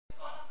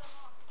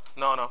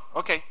No, no.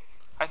 Okay.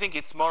 I think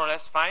it's more or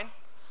less fine.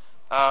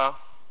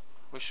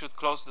 We should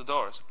close the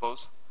door, I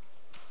suppose.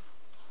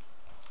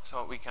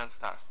 So we can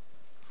start.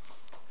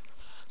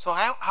 So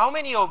how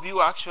many of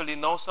you actually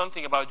know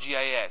something about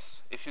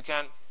GIS? If you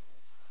can,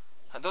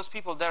 and those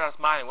people there are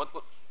smiling.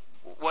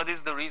 What is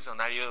the reason?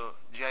 Are you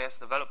GIS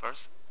developers?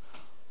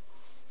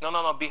 No,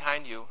 no, no,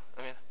 behind you.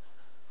 I mean,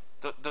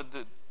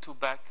 the two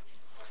back.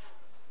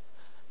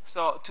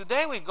 So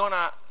today we're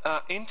gonna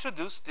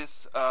introduce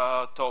this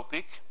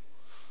topic,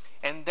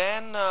 and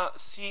then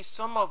see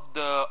some of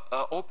the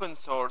open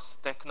source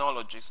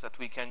technologies that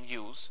we can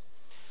use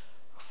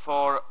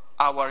for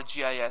our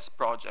GIS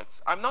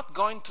projects. I'm not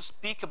going to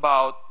speak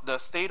about the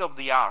state of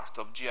the art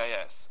of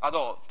GIS at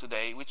all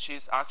today, which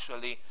is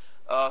actually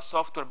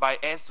software by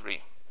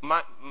Esri.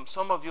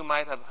 Some of you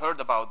might have heard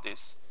about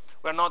this.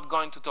 We're not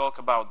going to talk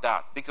about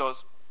that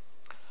because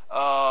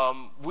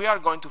we are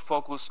going to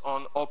focus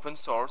on open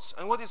source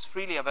and what is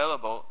freely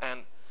available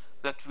and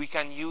that we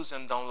can use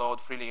and download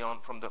freely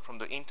from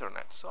the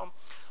internet. So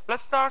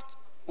let's start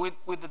with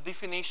the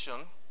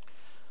definition.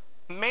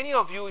 Many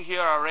of you here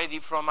are already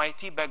from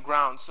IT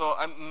background, so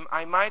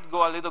I might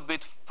go a little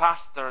bit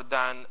faster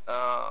than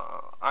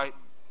I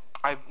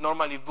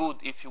normally would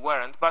if you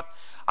weren't. But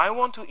I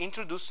want to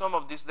introduce some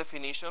of these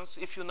definitions.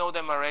 If you know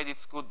them already,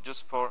 it's good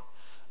just for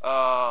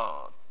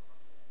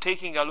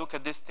taking a look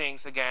at these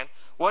things again.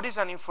 What is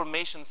an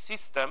information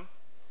system?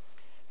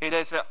 It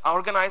is an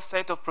organized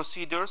set of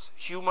procedures,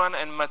 human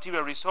and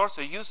material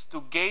resources used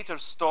to gather,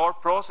 store,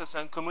 process,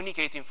 and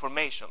communicate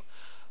information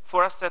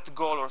for a set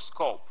goal or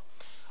scope.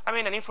 I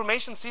mean, an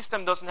information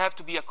system doesn't have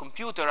to be a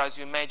computer, as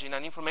you imagine.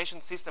 An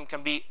information system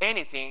can be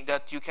anything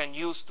that you can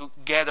use to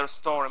gather,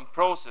 store, and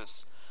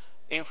process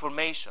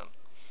information.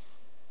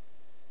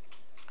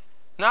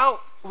 Now,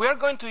 we're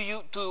going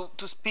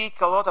to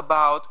speak a lot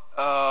about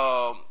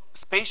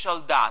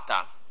spatial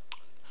data.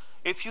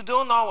 If you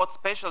don't know what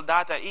spatial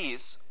data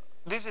is,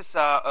 this is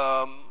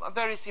a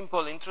very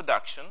simple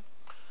introduction.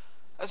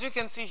 As you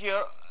can see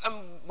here,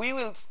 we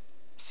will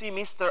see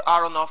Mr.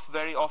 Aronoff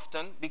very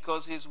often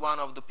because he's one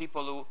of the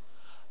people who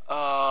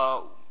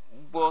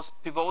was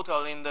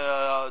pivotal in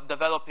the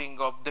developing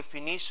of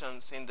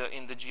definitions in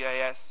the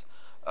GIS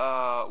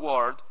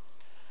world.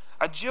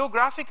 A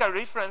geographical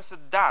referenced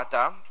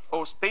data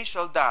or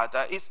spatial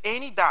data is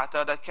any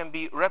data that can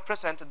be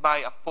represented by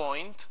a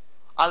point,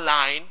 a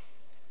line,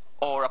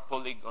 or a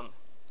polygon,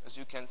 as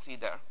you can see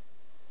there.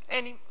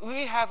 And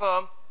we have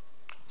a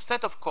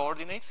set of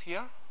coordinates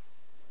here.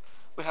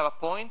 We have a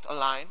point, a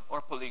line, or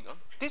a polygon.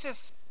 This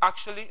is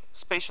actually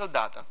spatial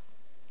data.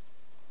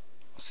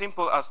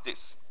 Simple as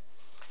this.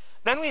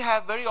 Then we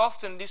have very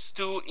often these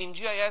two, in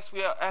GIS we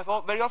have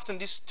very often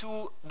these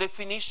two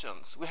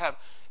definitions. We have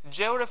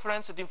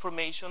georeferenced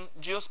information,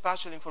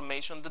 geospatial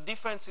information. The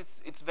difference is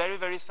it's very,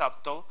 very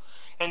subtle,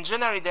 and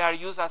generally they are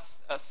used as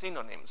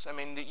synonyms. I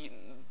mean,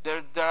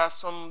 there are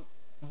some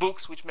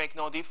books which make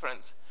no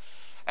difference.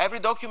 Every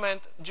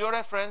document,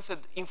 georeferenced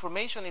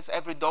information is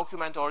every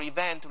document or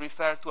event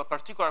referred to a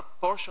particular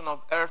portion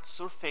of Earth's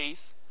surface.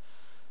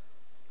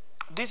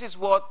 This is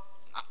what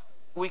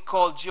we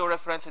call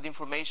georeferenced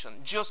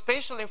information.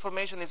 Geospatial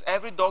information is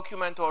every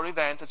document or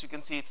event, as you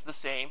can see it's the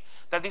same,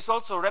 that is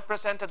also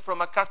represented from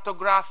a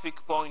cartographic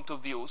point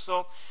of view.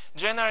 So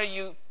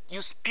generally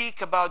you speak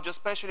about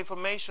geospatial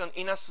information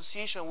in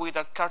association with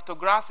a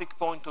cartographic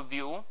point of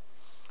view.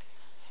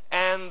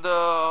 And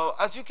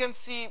as you can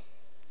see,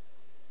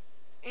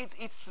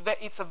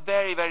 it's a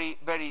very, very,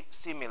 very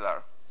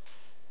similar.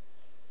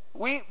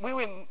 We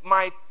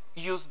might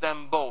use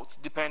them both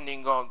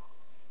depending on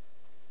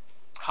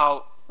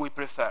how we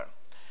prefer.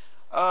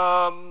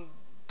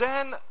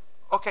 Then,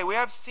 okay, we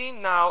have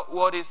seen now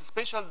what is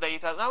spatial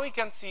data. Now we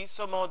can see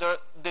some other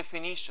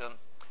definition.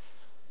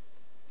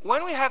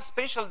 When we have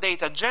spatial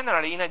data,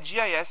 generally in a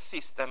GIS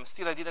system,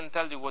 still I didn't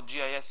tell you what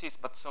GIS is,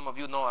 but some of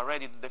you know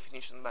already the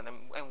definition, but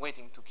I'm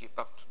waiting to keep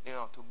up,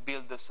 to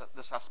build the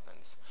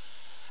suspense.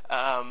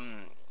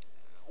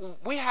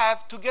 We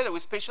have, together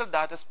with spatial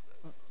data,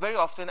 very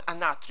often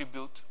an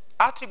attribute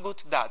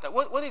data.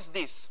 What is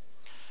this?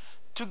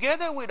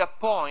 Together with a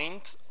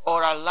point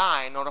or a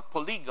line or a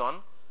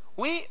polygon,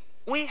 we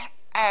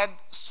add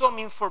some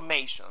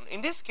information.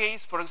 In this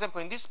case, for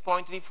example, in this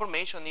point, the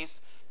information is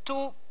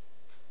 2,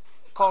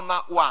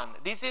 1.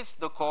 This is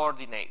the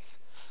coordinates.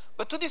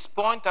 But to this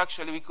point,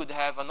 actually, we could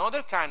have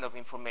another kind of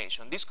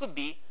information. This could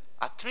be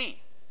a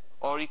tree,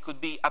 or it could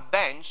be a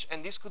bench,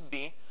 and this could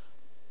be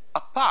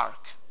a park.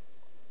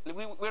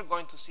 We're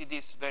going to see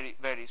this very,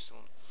 very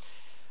soon.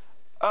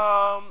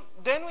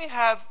 Then we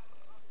have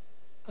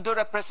the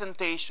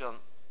representation.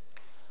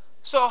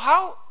 So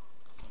how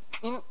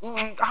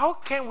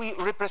can we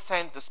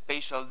represent the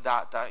spatial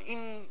data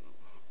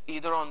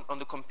either on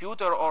the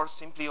computer or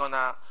simply on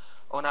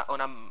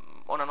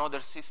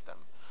another system?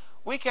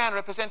 We can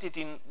represent it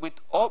in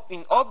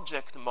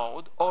object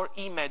mode or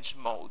image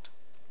mode.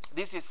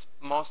 This is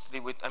mostly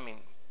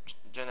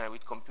generally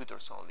with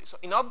computers only. So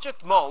in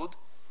object mode,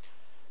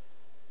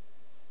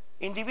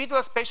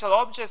 individual spatial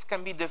objects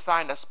can be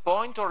defined as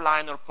point or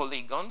line or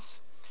polygons.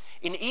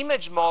 In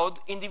image mode,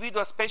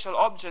 individual spatial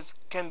objects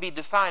can be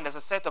defined as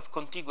a set of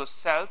contiguous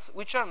cells,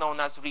 which are known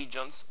as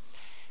regions.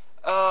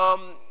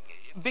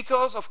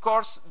 Because, of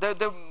course,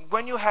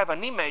 when you have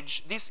an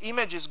image, this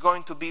image is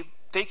going to be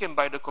taken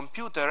by the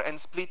computer and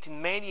split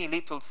in many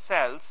little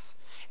cells,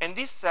 and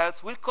these cells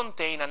will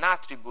contain an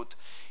attribute.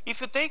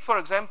 If you take, for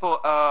example,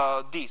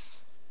 this,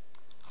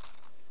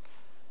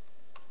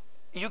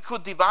 you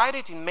could divide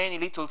it in many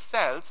little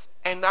cells,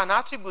 and an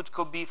attribute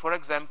could be, for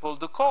example,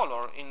 the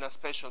color in a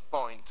special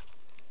point,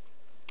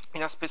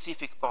 in a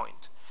specific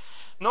point.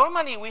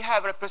 Normally, we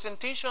have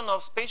representation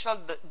of spatial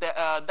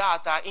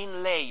data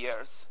in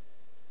layers.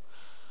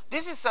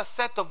 This is a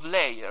set of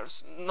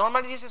layers.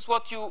 Normally, this is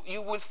what you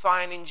will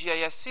find in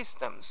GIS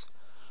systems.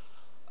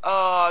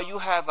 You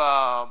have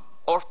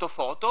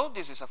orthophoto.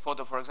 This is a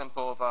photo, for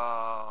example,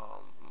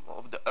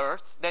 of the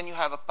Earth. Then you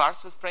have a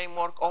parcel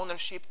framework,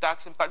 ownership,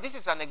 tax, and part. This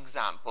is an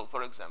example,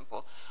 for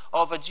example,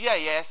 of a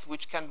GIS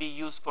which can be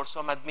used for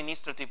some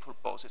administrative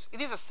purposes. It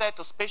is a set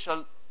of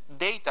spatial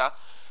data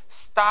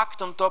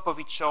stacked on top of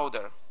each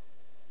other.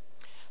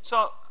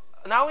 So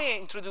now we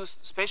introduce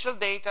spatial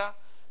data.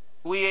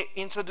 We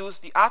introduce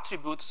the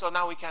attributes, so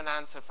now we can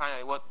answer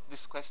finally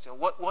this question.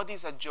 What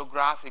is a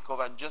geographic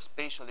or a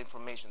geospatial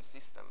information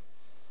system?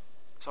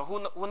 So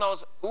who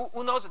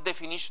knows a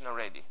definition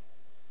already?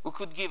 Who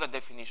could give a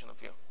definition of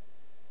you?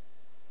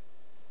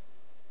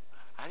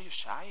 Are you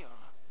shy?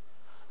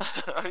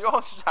 Or are you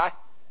all shy?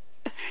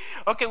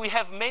 Okay, we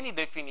have many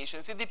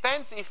definitions. It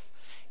depends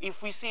if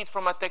we see it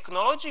from a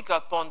technological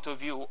point of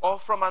view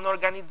or from an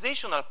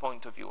organizational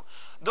point of view.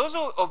 Those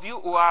of you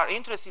who are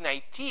interested in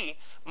IT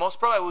most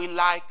probably will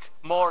like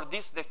more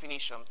this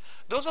definition.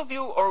 Those of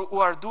you who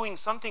are doing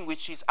something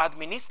which is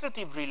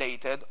administrative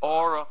related,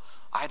 or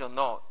I don't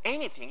know,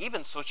 anything,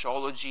 even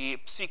sociology,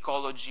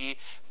 psychology,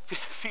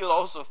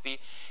 philosophy,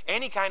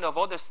 any kind of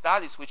other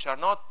studies which are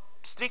not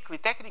strictly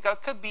technical,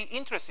 could be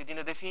interested in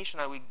the definition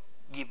I will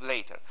give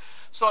later.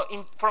 So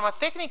from a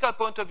technical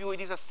point of view, it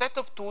is a set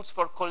of tools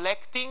for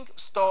collecting,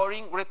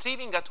 storing,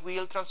 retrieving at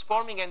will,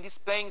 transforming and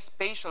displaying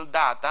spatial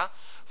data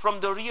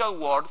from the real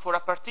world for a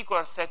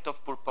particular set of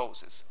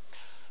purposes.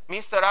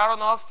 Mr.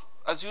 Aronoff,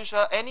 as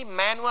usual, any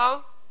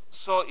manual,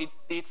 so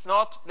it's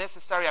not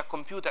necessarily a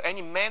computer,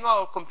 any manual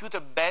or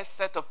computer-based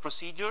set of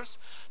procedures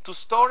to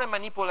store and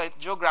manipulate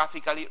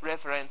geographically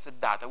referenced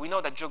data. We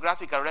know that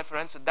geographical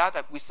referenced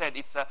data, we said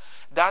it's a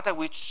data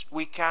which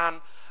we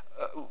can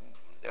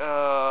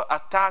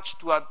attach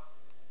to a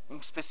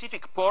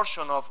specific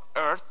portion of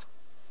Earth.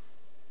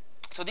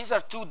 So these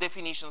are two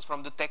definitions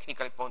from the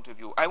technical point of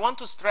view. I want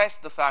to stress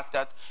the fact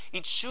that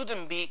it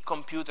shouldn't be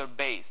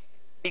computer-based.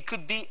 It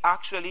could be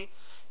actually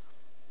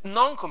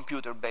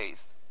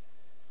non-computer-based.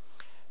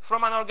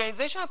 From an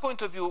organizational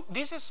point of view,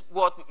 this is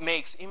what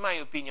makes, in my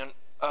opinion,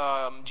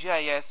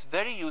 GIS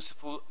very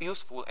useful,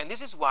 and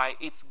this is why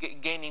it's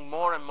gaining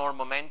more and more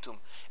momentum,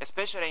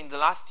 especially in the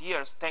last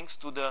years, thanks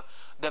to the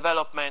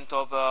development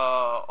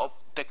of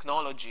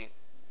technology.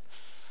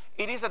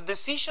 It is a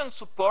decision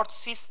support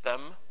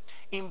system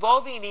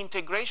involving the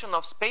integration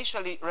of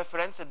spatially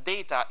referenced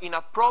data in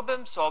a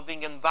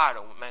problem-solving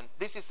environment.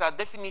 This is a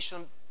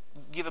definition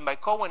given by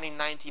Cohen in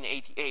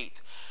 1988.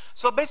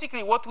 So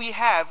basically what we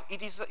have,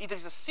 it is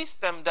a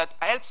system that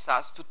helps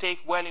us to take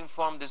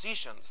well-informed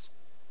decisions.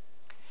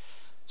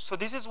 So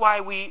this is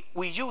why we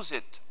use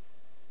it.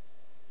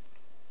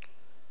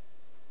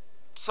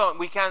 So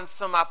we can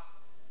sum up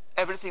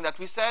everything that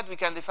we said. We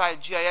can define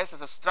GIS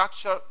as a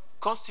structure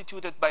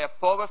constituted by a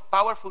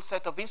powerful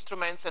set of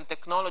instruments and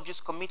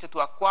technologies committed to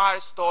acquire,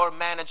 store,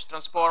 manage,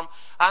 transform,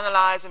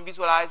 analyze, and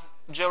visualize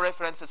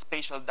georeferenced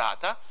spatial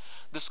data.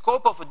 The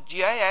scope of a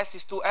GIS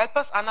is to help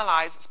us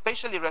analyze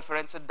spatially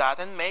referenced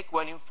data and make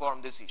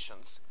well-informed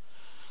decisions.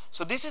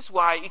 So this is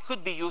why it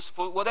could be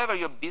useful, whatever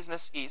your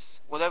business is,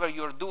 whatever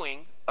you're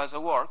doing as a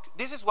work,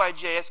 this is why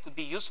GIS could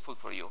be useful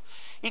for you.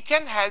 It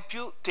can help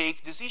you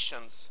take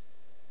decisions.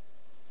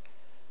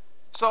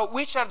 So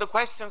which are the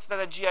questions that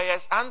a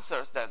GIS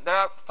answers then? There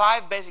are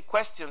 5 basic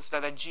questions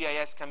that a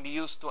GIS can be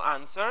used to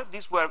answer.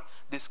 These were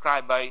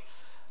described by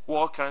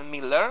Walker and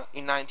Miller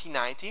in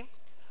 1990.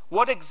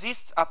 What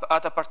exists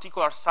at a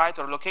particular site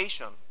or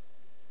location?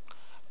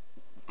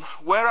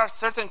 Where are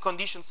certain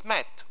conditions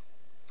met?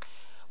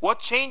 What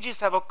changes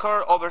have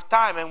occurred over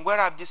time, and where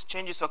have these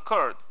changes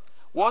occurred?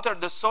 What are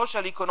the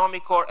social,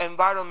 economic, or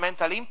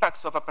environmental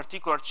impacts of a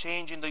particular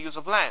change in the use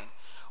of land?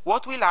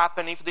 What will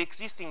happen if the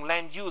existing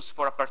land use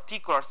for a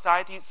particular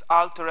site is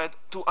altered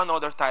to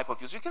another type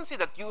of use? You can see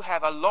that you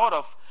have a lot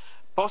of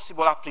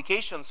possible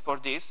applications for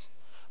this.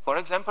 For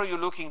example, you're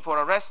looking for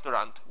a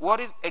restaurant.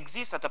 What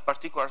exists at a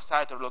particular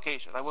site or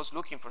location? I was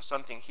looking for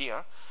something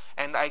here,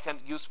 and I can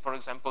use, for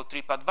example,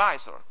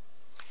 TripAdvisor.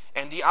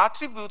 And the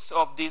attributes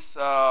of this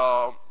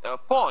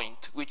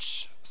point,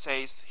 which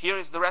says, here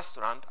is the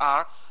restaurant,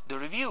 are the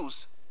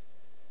reviews.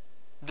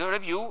 The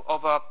review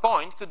of a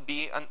point could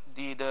be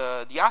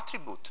the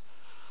attribute.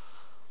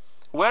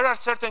 Where are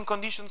certain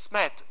conditions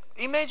met?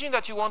 Imagine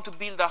that you want to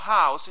build a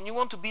house, and you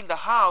want to build a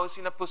house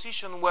in a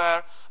position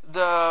where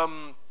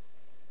the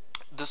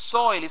the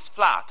soil is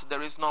flat,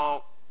 there is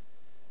no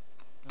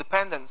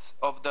dependence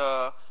of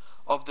the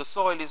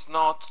soil is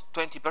not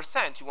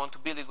 20%. You want to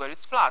build it where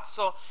it's flat.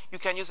 So you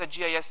can use a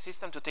GIS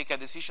system to take a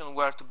decision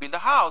where to build a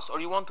house, or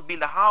you want to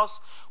build a house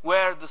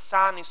where the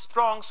sun is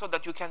strong so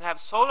that you can have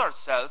solar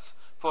cells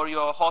for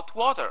your hot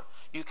water.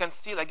 You can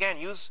still, again,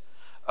 use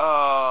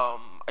a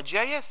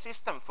GIS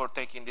system for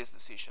taking these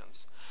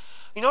decisions.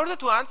 In order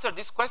to answer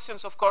these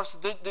questions, of course,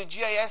 the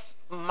GIS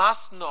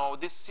must know,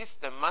 this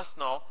system must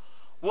know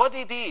what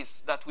it is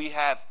that we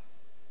have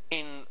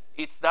in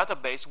its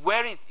database,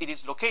 where it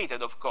is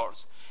located, of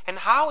course, and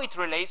how it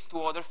relates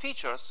to other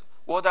features.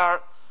 What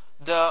are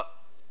the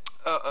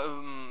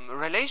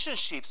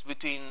relationships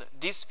between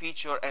this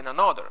feature and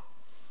another?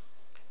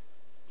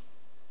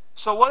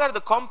 So what are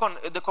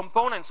the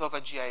components of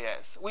a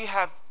GIS? We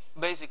have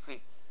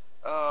basically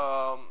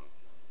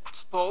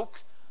spoke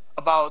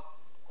about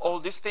all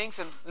these things,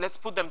 and let's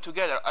put them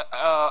together.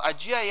 A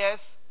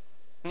GIS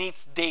needs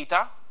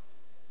data,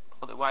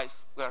 otherwise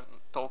we are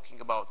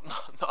talking about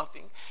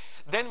nothing.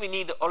 Then we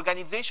need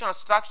organizational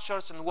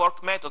structures and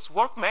work methods.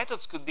 Work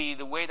methods could be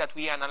the way that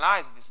we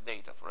analyze this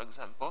data, for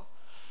example.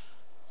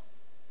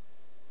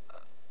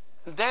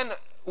 Then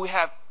we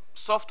have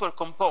software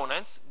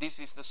components. This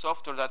is the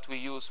software that we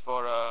use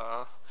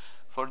for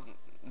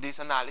this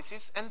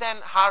analysis. And then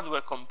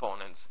hardware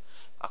components,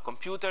 a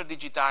computer,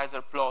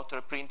 digitizer,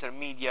 plotter, printer,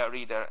 media,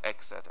 reader,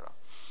 etc.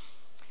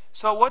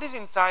 So what is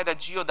inside a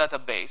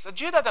geodatabase? A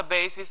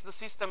geodatabase is the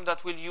system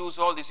that will use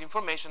all this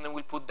information and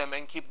will put them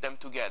and keep them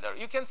together.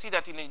 You can see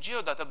that in a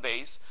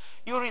geodatabase,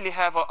 you really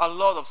have a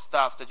lot of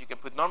stuff that you can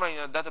put. Normally in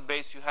a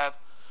database you have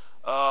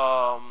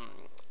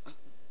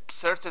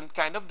certain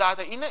kind of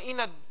data. In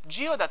a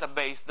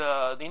geodatabase,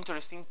 the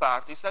interesting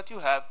part is that you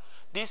have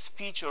these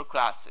feature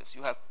classes.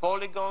 You have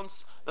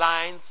polygons,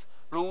 lines,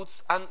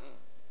 routes, and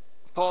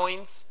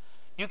points.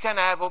 You can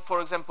have, for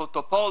example,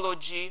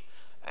 topology,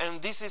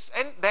 and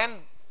then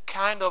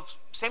kind of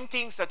same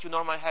things that you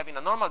normally have in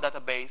a normal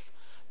database,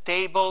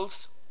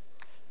 tables.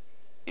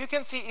 You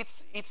can see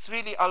it's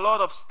really a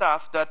lot of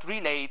stuff that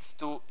relates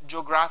to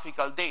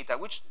geographical data,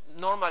 which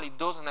normally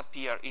doesn't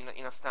appear in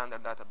a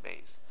standard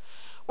database.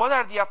 What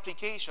are the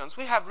applications?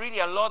 We have really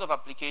a lot of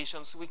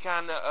applications. We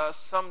can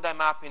sum them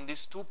up in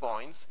these 2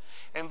 points: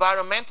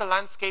 environmental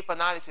landscape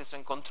analysis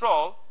and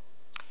control,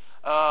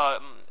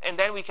 and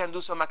then we can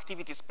do some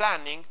activities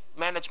planning,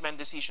 management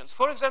decisions.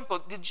 For example,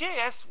 the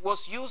GIS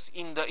was used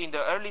in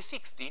the early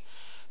 60s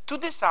to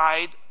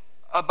decide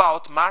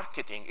about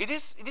marketing. It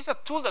is a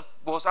tool that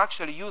was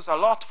actually used a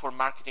lot for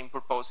marketing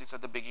purposes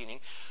at the beginning.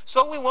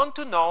 So we want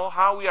to know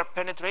how we are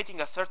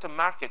penetrating a certain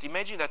market.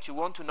 Imagine that you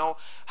want to know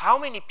how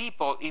many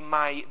people in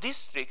my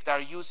district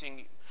are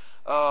using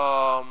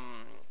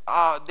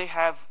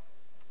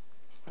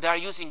they are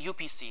using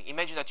UPC.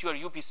 Imagine that you are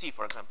UPC,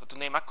 for example, to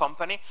name a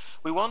company.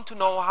 We want to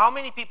know how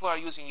many people are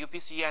using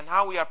UPC and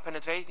how we are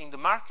penetrating the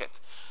market.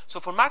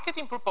 So for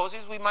marketing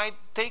purposes, we might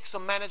take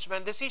some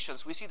management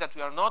decisions. We see that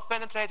we are not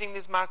penetrating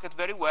this market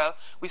very well.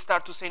 We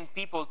start to send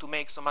people to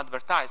make some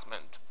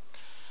advertisement.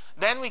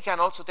 Then we can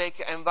also take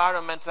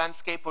environment,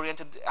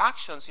 landscape-oriented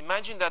actions.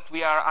 Imagine that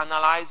we are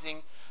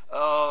analyzing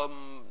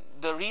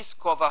the risk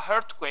of a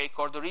earthquake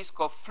or the risk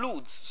of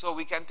floods. So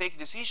we can take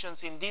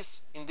decisions in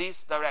this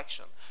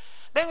direction.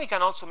 Then we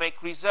can also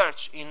make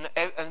research in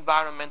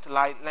environmental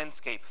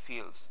landscape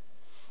fields.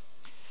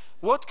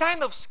 What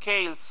kind of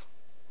scales,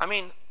 I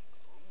mean,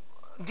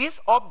 these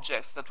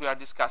objects that we are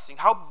discussing,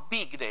 how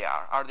big they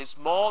are? Are they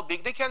small,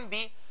 big? They can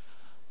be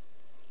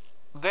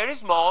very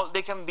small,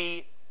 they can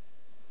be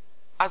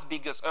as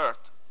big as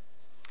Earth.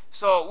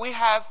 So we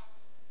have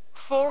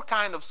 4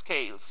 kind of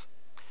scales.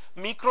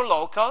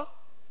 Micro-local,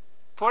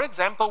 for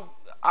example,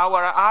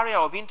 our area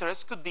of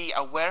interest could be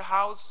a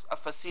warehouse, a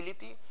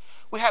facility.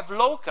 We have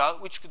local,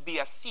 which could be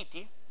a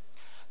city.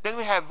 Then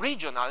we have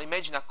regional,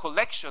 imagine a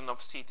collection of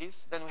cities.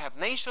 Then we have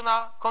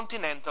national,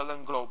 continental,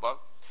 and global.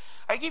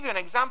 I give you an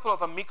example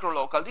of a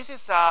micro-local. This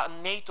is a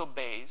NATO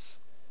base.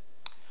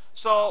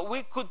 So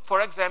we could,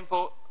 for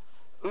example,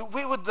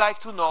 we would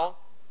like to know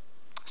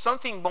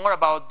something more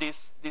about this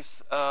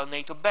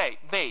NATO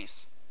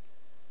base.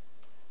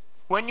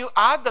 When you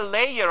add the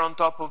layer on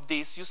top of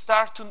this, you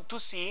start to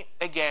see,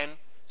 again,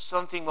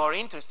 something more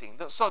interesting.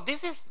 So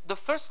this is the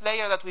first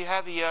layer that we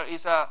have here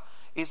is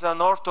an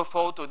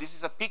orthophoto. This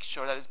is a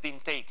picture that is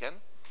being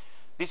taken.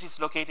 This is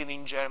located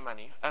in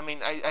Germany. I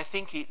mean, I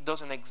think it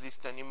doesn't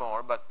exist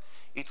anymore, but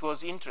it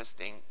was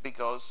interesting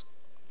because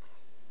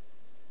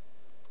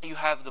you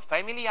have the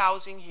family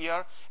housing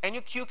here, and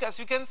as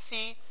you can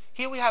see,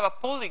 here we have a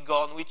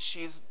polygon which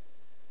is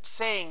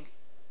saying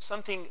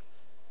something.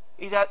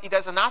 It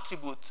has an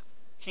attribute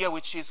here,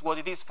 which is what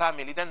it is,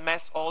 family. Then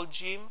mess, all,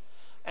 gym.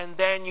 And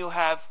then you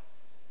have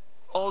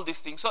all these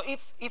things. So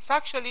it's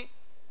actually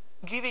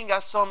giving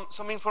us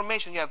some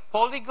information. You have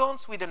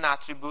polygons with an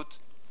attribute.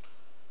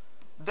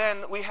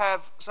 Then we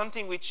have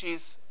something which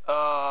is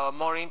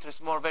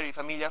more very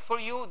familiar for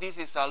you. This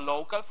is a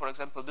local, for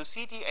example, the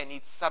city, and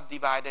it's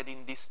subdivided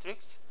in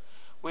districts.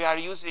 we are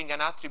using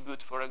an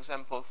attribute, for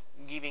example,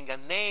 giving a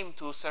name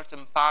to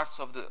certain parts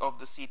of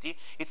the city.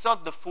 It's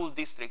not the full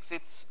districts.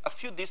 It's a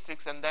few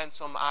districts and then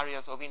some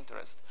areas of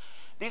interest.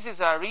 This is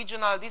a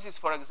regional. This is,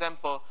 for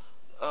example,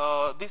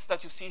 this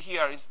that you see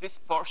here is this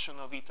portion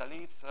of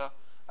Italy. It's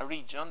a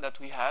region that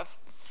we have.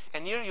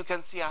 And here you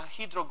can see a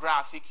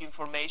hydrographic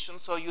information,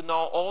 so you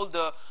know all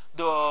the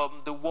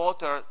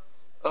water,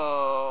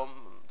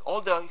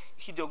 all the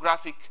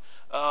hydrographic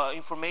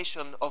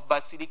information of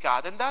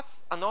Basilicata. And that's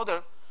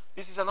another.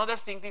 This is another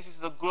thing. This is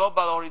the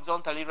global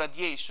horizontal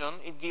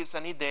irradiation. It gives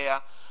an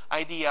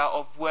idea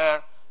of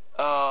where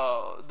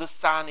the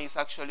sun is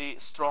actually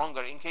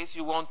stronger, in case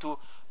you want to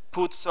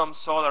put some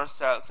solar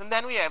cells. And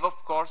then we have, of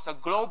course, a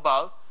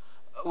global,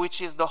 which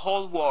is the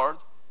whole world.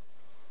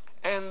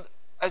 And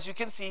as you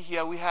can see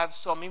here, we have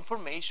some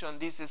information.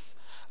 This is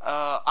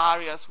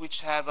areas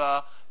which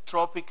have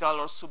tropical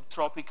or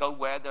subtropical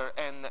weather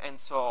and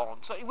so on.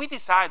 So we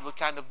decide what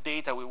kind of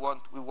data we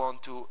want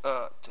to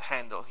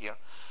handle here.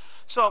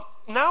 So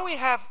now we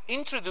have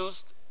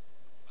introduced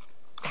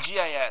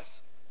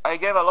GIS. I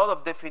gave a lot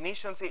of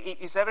definitions.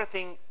 Is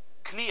everything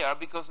clear?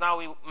 Because now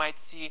we might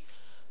see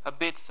a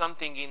bit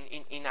something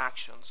in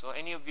action. So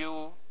any of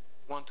you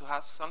want to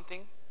ask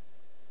something?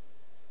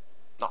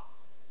 No.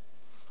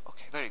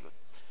 Okay, very good.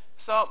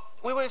 So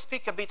we will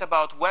speak a bit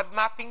about web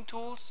mapping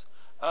tools,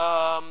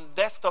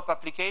 desktop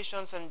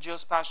applications, and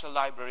geospatial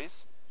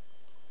libraries.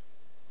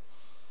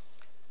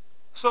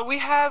 So we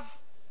have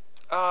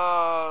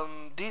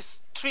these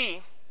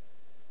three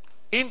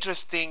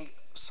interesting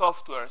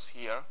softwares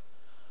here: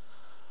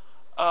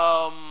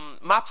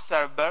 Map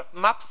Server,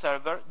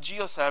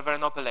 GeoServer,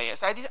 and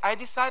OpenLayers. I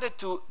decided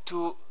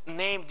to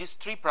name these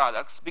three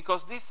products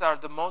because these are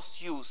the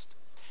most used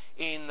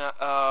in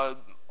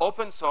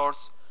open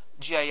source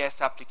GIS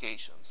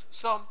applications.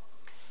 So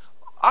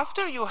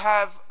after you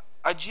have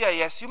a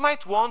GIS, you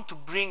might want to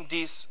bring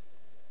this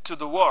to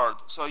the world.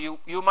 So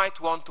you might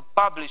want to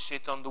publish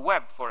it on the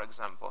web, for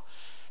example.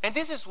 And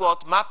this is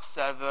what Map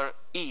Server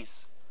is.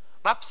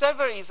 Map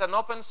Server is an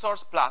open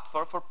source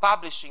platform for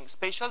publishing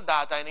spatial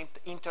data and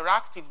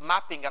interactive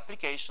mapping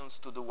applications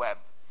to the web.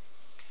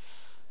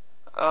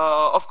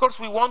 Of course,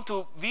 we want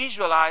to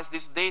visualize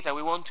this data,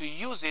 we want to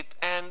use it,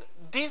 and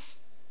this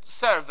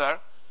server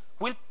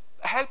will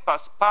help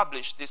us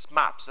publish these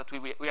maps that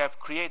we have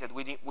created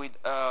with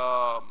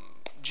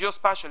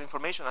geospatial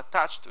information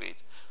attached to it,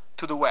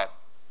 to the web.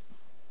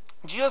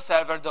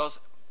 GeoServer does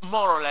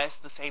more or less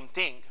the same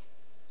thing.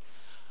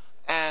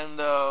 And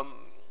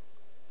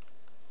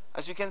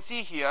as you can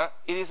see here,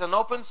 it is an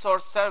open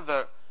source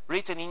server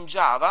written in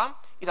Java.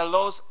 It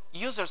allows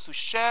users to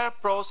share,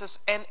 process,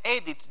 and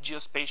edit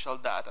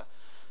geospatial data.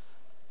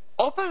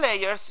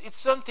 OpenLayers is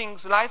something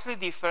slightly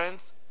different.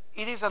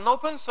 It is an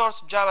open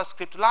source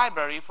JavaScript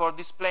library for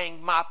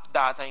displaying map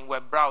data in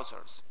web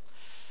browsers.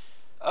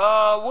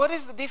 What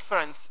is the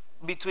difference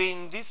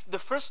between the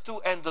first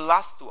two and the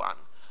last one?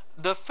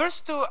 The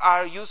first two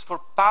are used for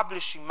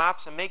publishing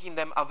maps and making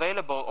them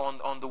available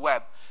on the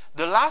web.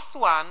 The last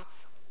one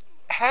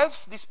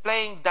helps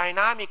displaying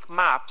dynamic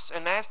maps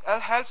and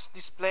helps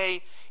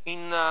display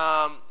in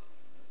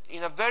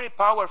a very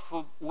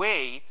powerful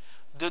way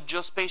the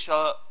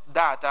geospatial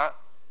data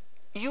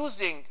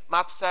using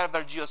Map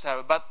Server,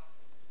 GeoServer. But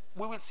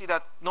we will see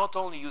that not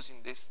only using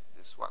these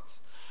ones.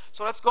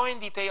 So let's go in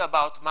detail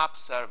about Map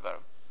Server.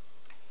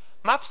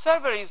 Map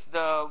Server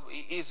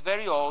is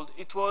very old.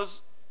 It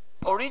was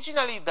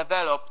originally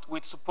developed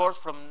with support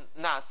from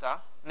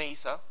NASA.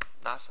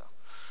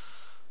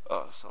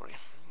 Oh,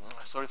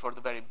 sorry for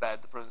the very bad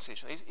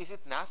pronunciation. Is it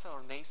NASA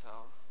or NASA?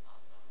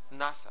 Or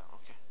NASA,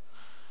 okay.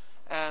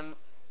 And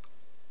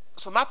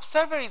so Map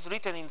Server is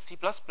written in C++.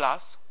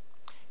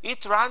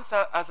 It runs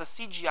as a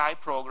CGI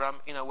program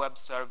in a web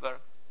server.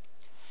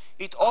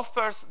 It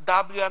offers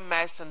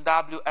WMS and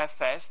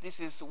WFS. This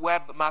is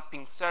Web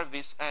Mapping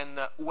Service and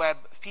Web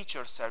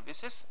Feature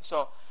Services.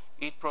 So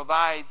it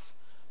provides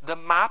the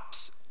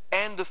maps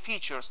and the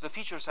features. The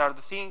features are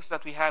the things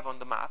that we have on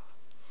the map.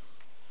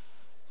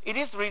 It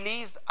is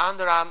released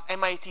under an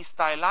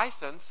MIT-style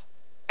license,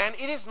 and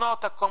it is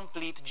not a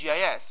complete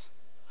GIS.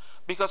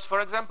 Because,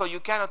 for example, you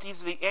cannot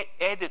easily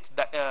edit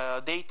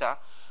the, data,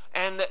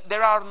 and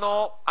there are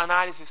no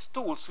analysis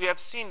tools. We have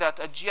seen that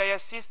a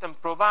GIS system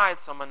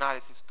provides some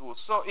analysis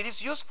tools. So it is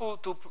useful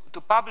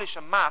to publish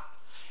a map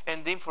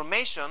and the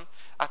information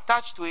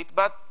attached to it,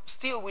 but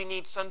still we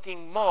need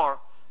something more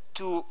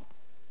to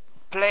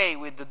play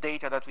with the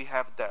data that we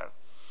have there.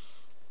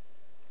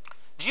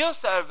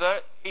 GeoServer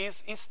is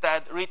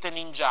instead written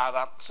in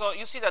Java. So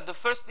you see that the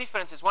first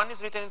difference is one is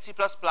written in C++,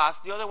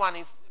 the other one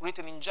is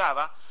written in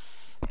Java,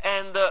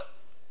 and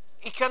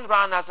it can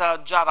run as a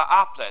Java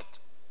applet.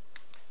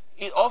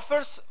 It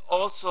offers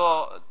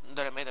also,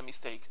 there I made a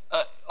mistake,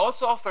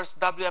 also offers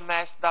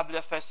WMS,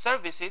 WFS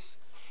services.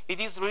 It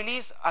is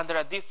released under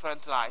a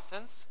different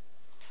license.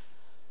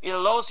 It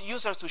allows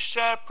users to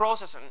share,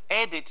 process, and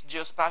edit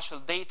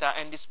geospatial data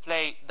and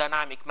display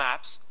dynamic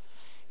maps.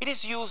 It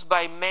is used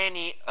by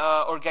many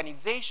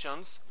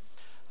organizations.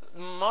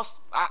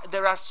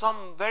 there are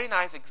some very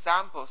nice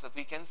examples that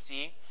we can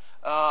see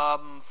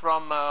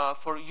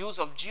for use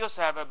of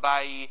GeoServer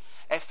by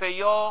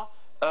FAO,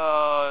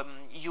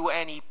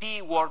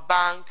 UNEP, World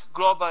Bank,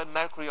 Global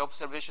Mercury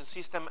Observation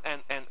System,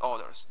 and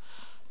others.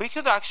 We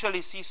could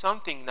actually see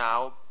something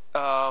now.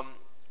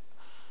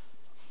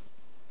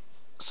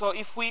 So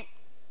if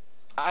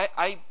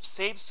I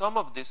save some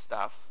of this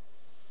stuff,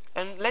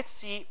 and let's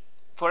see,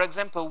 for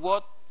example,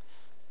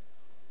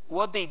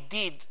 what they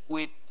did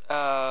with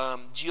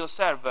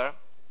GeoServer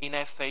in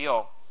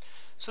FAO.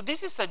 So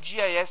this is a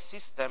GIS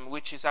system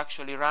which is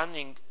actually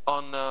running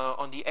on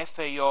the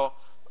FAO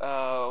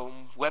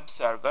web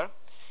server,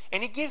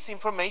 and it gives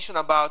information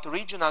about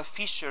regional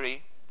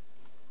fishery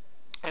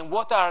and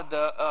what are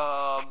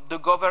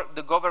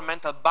the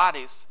governmental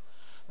bodies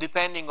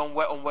depending on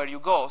where you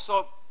go.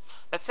 So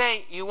let's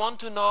say you want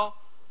to know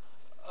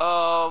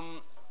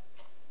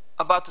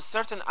about a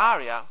certain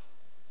area.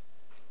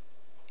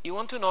 You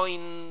want to know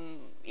in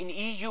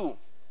EU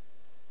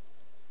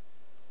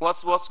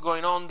what's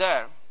going on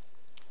there.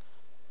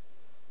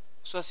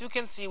 So as you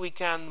can see, we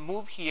can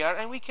move here,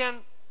 and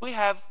we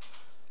have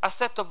a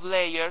set of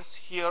layers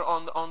here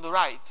on the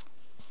right.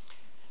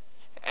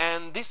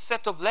 And this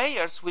set of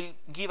layers will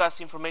give us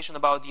information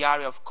about the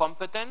area of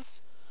competence,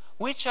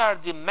 which are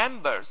the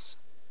members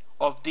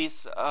of this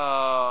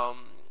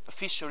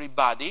fishery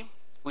body,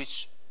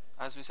 which,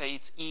 as we say,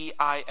 it's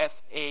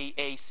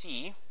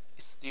EIFAAC,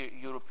 it's the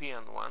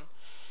European one.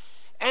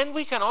 And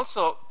we can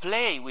also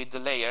play with the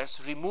layers,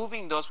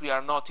 removing those we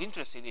are not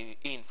interested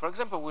in. For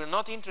example, we're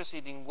not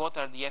interested in what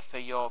are the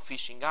FAO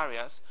fishing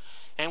areas,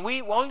 and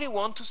we only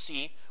want to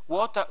see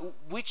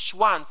which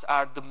ones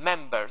are the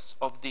members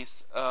of this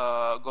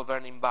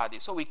governing body.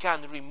 So we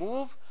can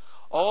remove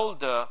all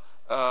the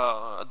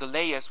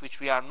layers which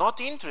we are not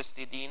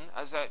interested in.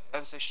 As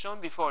I shown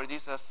before, it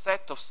is a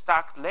set of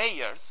stacked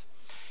layers,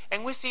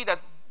 and we see that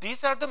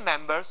these are the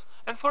members.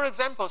 And for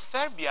example,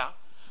 Serbia,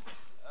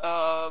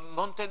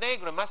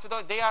 Montenegro,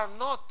 Macedonia, they are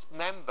not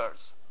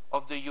members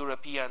of the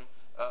European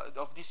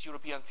of this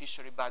European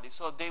fishery body,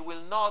 so they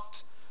will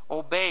not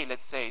obey,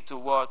 let's say, to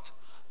what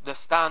the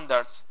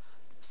standards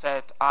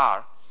set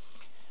are.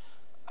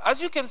 As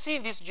you can see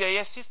in this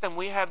GIS system,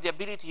 we have the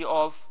ability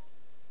of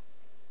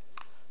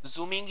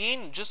zooming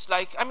in, just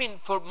like, I mean,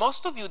 for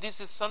most of you,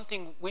 this is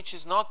something which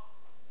is not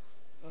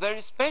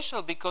very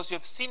special because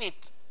you've seen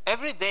it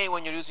every day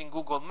when you're using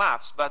Google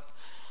Maps, but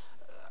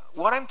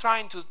what I'm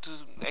trying to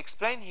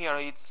explain here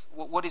is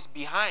what is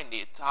behind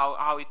it,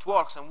 how it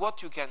works, and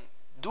what you can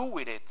do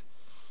with it.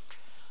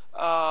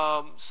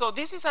 So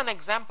this is an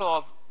example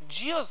of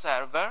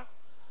GeoServer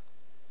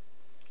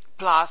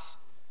plus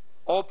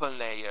open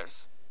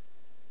layers.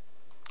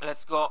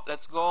 Let's go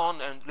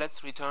on and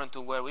let's return to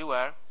where we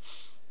were.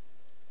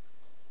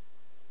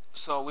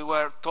 So we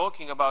were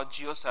talking about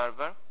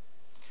GeoServer.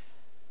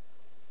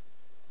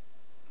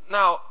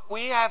 Now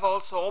we have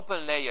also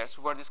open layers.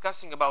 We were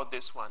discussing about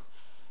this one.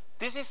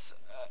 This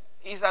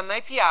is an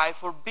API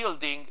for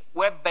building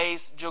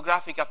web-based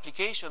geographic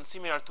applications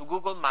similar to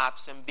Google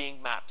Maps and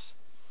Bing Maps.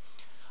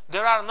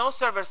 There are no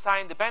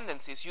server-side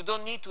dependencies. You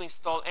don't need to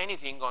install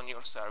anything on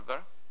your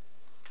server.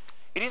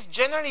 It is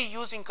generally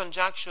used in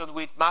conjunction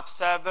with Map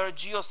Server,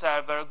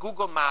 GeoServer,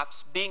 Google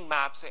Maps, Bing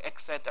Maps,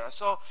 etc.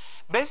 So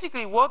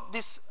basically what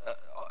these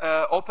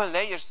open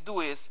layers do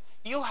is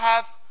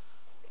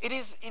it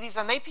is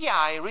an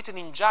API written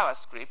in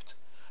JavaScript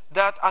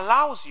that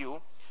allows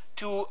you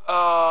to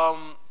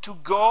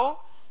go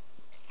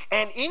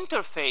and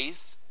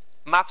interface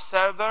Map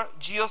Server,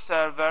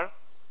 GeoServer,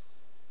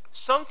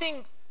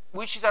 something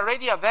which is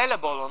already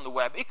available on the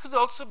web. It could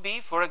also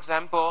be, for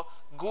example,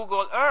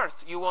 Google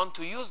Earth. You want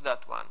to use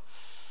that one.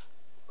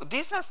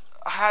 This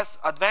has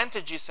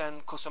advantages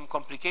and some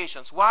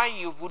complications. Why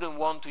you wouldn't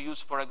want to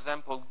use, for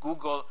example,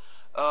 Google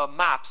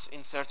Maps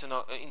in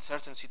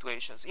certain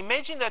situations?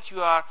 Imagine that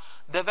you are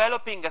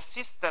developing a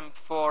system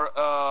for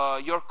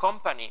your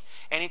company,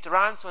 and it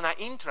runs on an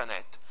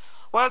intranet.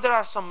 Well, there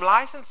are some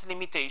license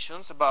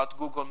limitations about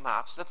Google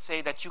Maps that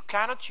say that you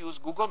cannot use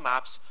Google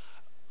Maps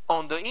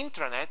on the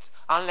intranet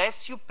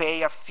unless you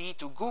pay a fee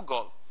to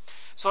Google.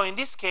 So in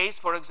this case,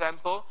 for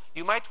example,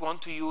 you might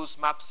want to use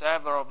Map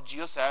Server or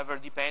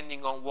GeoServer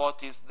depending on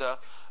what is the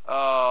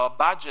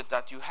budget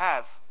that you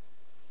have.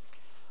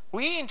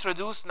 We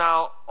introduced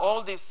now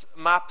all these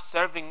map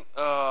serving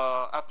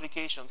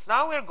applications.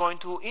 Now we're going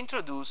to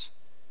introduce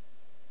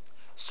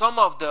some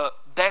of the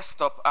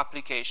desktop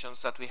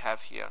applications that we have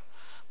here.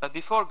 But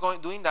before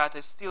doing that,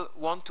 I still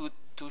want to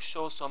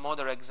show some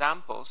other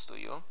examples to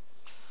you.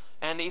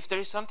 And if there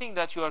is something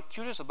that you are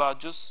curious about,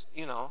 just,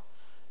 you know,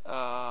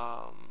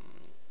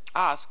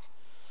 ask.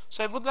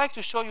 So I would like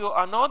to show you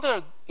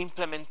another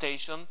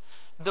implementation.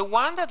 The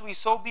one that we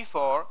saw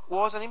before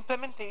was an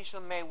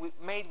implementation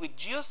made with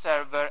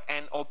GeoServer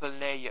and open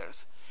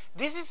layers.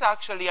 This is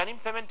actually an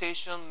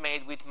implementation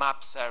made with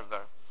Map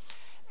Server.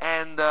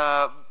 And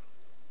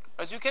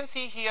as you can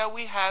see here,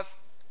 we have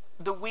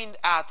the wind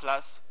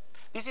atlas.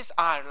 This is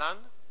Ireland,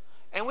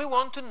 and we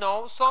want to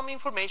know some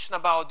information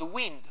about the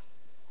wind.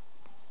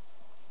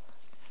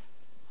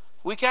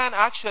 we can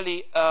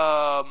actually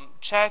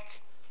check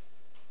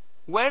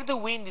where the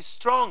wind is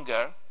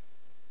stronger.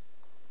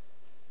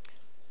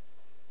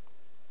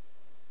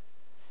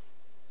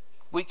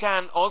 We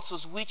can also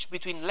switch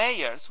between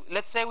layers.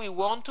 Let's say we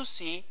want to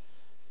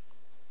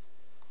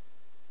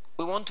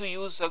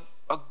use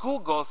a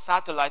Google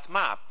satellite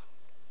map,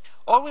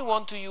 or we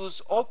want to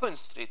use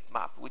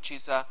OpenStreetMap, which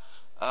is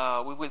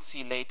we will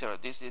see later.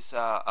 This is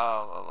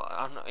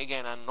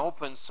again an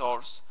open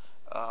source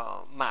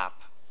map.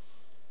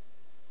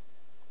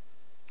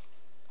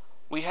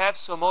 We have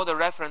some other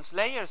reference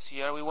layers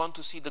here. We want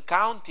to see the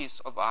counties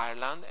of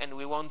Ireland, and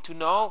we want to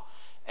know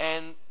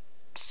and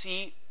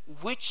see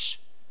which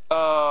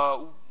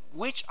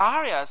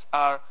areas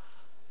are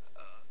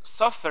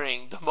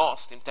suffering the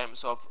most in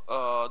terms of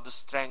the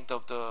strength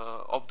of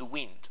the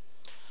wind.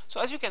 So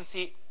as you can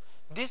see,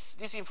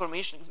 this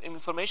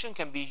information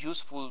can be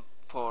useful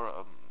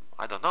for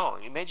I don't know.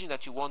 Imagine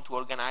that you want to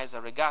organize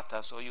a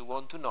regatta, so you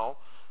want to know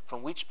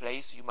from which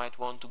place you might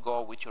want to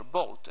go with your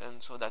boat,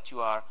 and so that you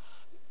are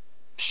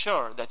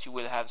sure that you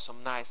will have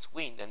some nice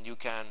wind and you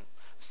can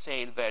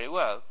sail very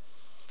well.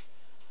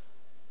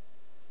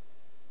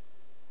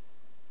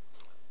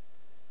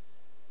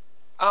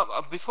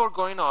 Before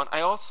going on, I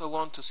also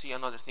want to see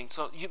another thing.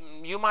 So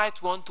you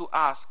might want to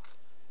ask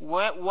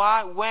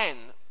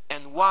when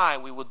and why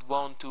we would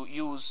want to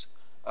use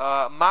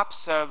map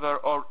server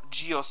or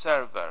geo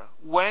server.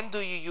 When do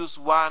you use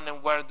one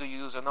and where do you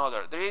use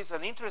another? There is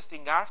an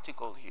interesting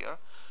article here,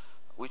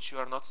 which you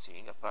are not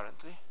seeing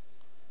apparently.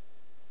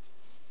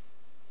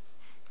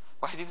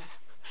 Why did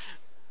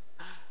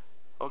it?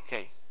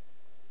 Okay.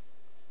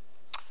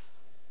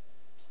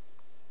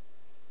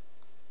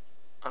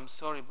 I'm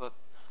sorry, but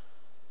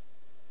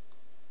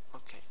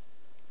okay.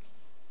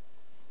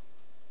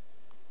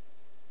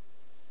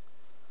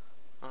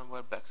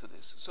 We're back to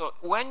this. So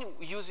when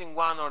using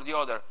one or the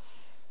other,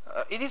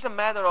 it is a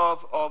matter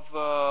of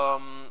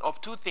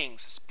two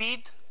things: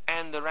 speed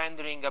and the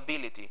rendering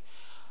ability.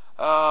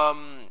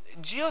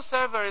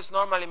 GeoServer is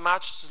normally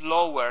much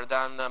slower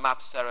than map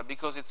server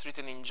because it's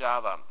written in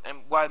Java, and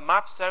while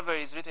map server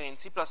is written in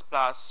C++,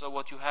 so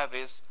what you have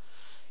is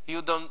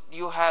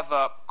you have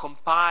a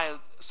compiled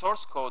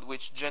source code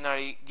which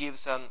generally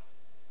gives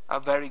a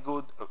very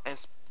good and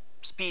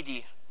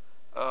speedy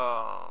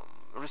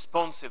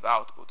responsive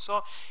output.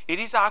 So it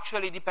is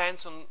actually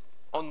depends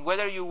on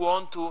whether you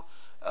want to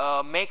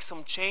make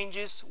some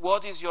changes,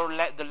 what is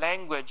the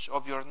language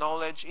of your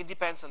knowledge. It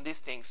depends on these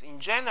things. In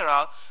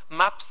general,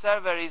 map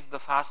server is the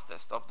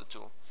fastest of the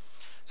two.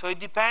 So it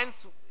depends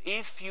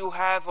if you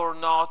have or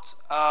not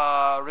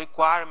a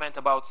requirement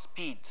about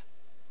speed.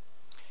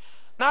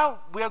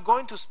 Now we are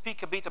going to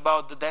speak a bit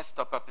about the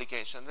desktop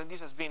applications, and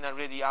this has been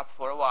already up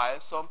for a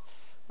while. So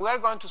we are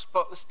going to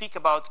speak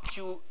about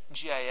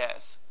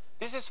QGIS.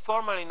 This is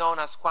formerly known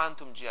as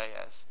Quantum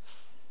GIS.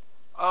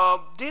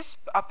 This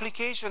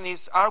application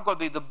is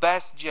arguably the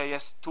best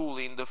GIS tool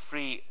in the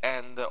free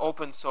and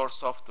open source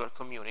software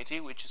community,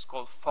 which is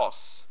called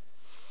FOSS.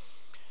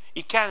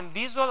 It can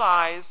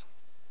visualize,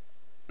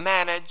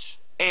 manage,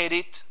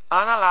 edit,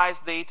 analyze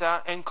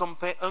data, and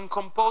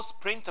compose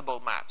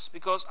printable maps.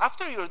 Because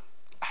after you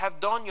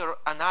have done your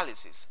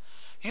analysis,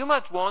 you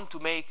might want to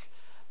make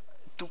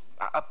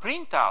a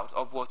printout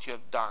of what you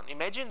have done.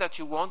 Imagine that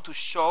you want to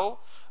show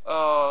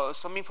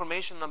some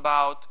information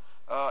about,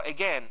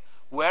 again,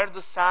 where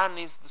the sun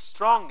is the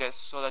strongest,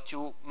 so that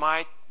you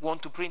might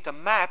want to print a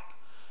map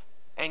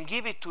and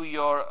give it to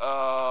your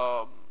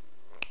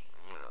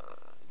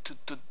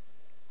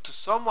to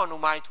someone who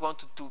might want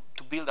to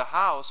build a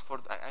house for,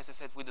 as I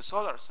said, with the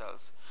solar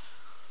cells.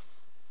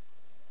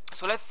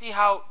 So let's see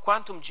how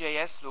Quantum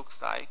GIS looks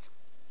like.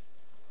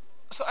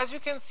 So as you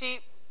can see,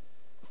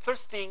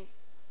 first thing,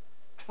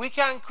 we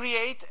can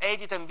create,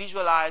 edit, and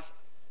visualize,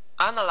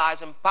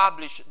 analyze, and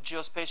publish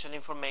geospatial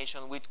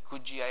information with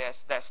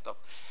QGIS desktop.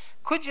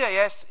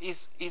 QGIS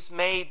is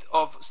made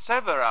of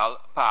several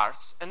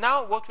parts, and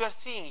now what we are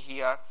seeing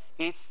here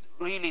is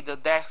really the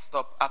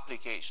desktop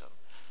application.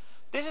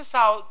 This is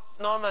how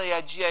normally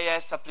a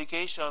GIS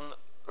application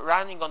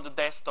running on the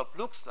desktop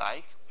looks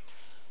like.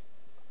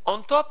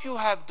 On top you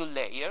have the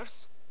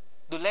layers.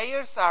 The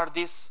layers are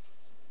these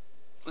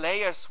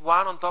layers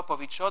one on top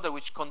of each other,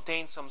 which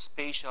contain some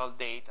spatial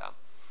data.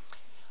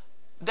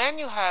 Then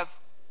you have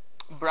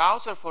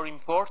browser for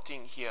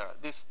importing here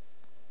this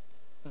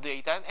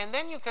data, and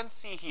then you can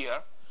see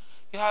here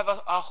you have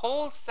a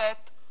whole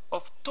set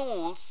of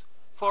tools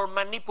for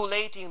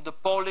manipulating the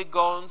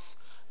polygons,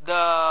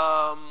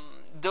 the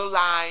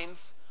lines,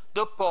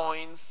 the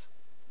points,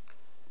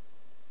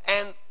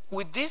 and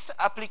with this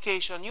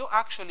application you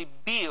actually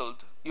build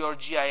your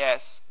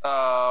GIS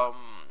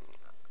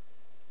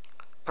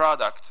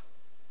product.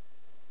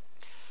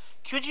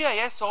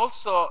 QGIS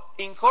also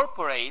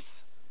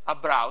incorporates a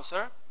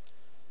browser.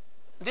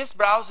 This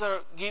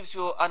browser gives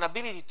you an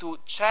ability to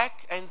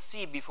check and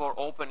see before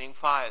opening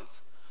files,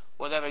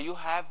 whatever you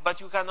have, but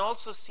you can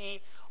also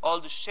see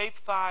all the shape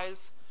files.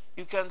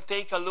 You can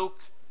take a look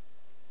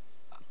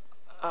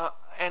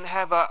and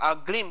have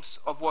a glimpse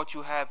of what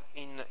you have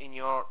in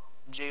your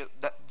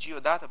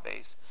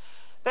geodatabase.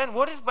 Then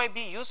what is might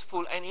be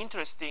useful and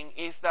interesting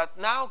is that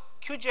now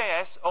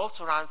QGIS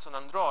also runs on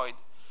Android.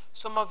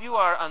 Some of you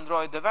are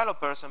Android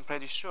developers, I'm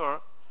pretty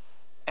sure,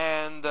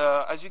 and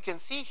as you can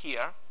see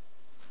here,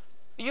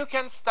 you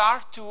can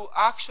start to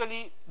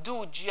actually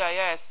do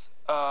GIS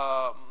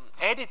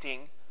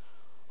editing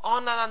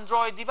on an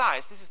Android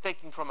device. This is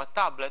taken from a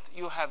tablet.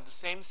 You have the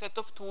same set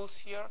of tools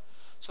here,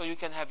 so you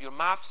can have your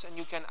maps and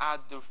you can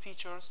add your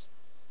features.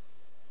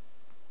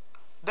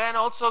 Then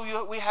also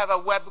we have a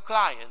web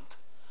client.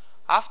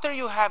 After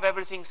you have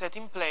everything set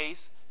in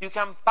place, you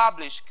can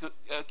publish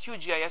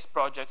QGIS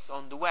projects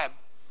on the web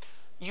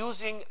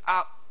using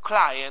a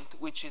client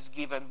which is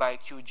given by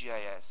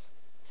QGIS.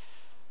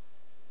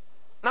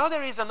 Now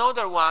there is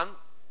another one.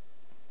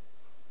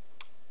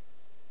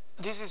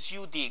 This is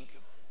UDIG.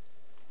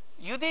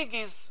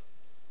 UDIG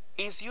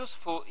is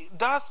useful. It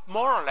does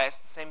more or less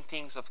the same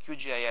things of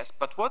QGIS,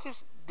 but what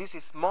this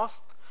is most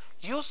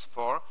used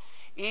for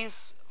is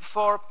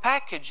for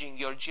packaging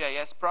your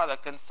GIS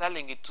product and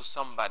selling it to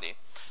somebody.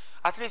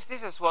 At least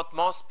this is what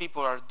most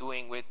people are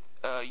doing with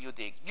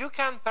UDIG. You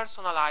can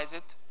personalize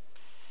it.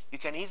 You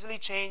can easily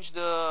change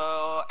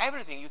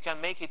everything. You can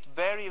make it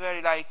very,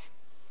 very like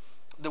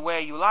the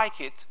way you like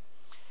it.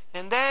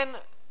 And then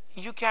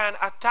you can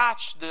attach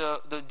the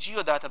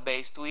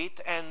geodatabase to it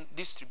and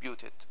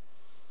distribute it.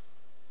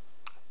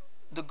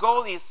 The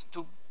goal is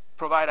to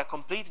provide a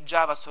complete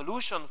Java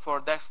solution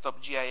for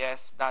desktop GIS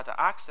data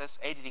access,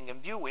 editing,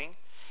 and viewing.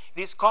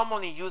 It is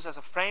commonly used as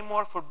a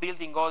framework for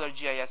building other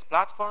GIS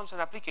platforms and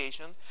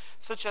applications,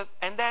 such as,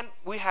 and then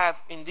we have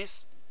in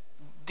this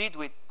did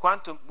with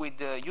Quantum with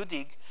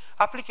UDIG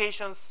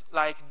applications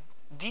like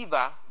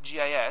DIVA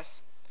GIS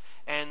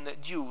and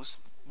DEWS,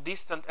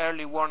 Distant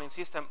Early Warning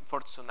System for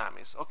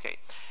Tsunamis. Okay,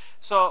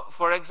 so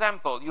for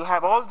example, you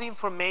have all the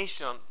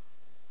information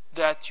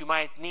that you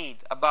might need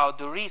about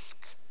the risk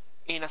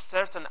in a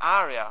certain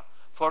area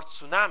for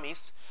tsunamis.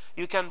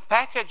 You can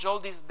package all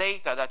this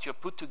data that you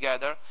put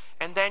together,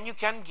 and then you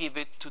can give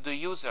it to the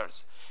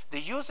users. The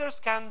users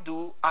can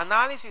do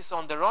analysis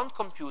on their own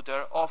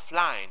computer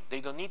offline.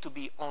 They don't need to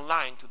be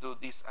online to do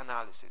this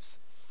analysis.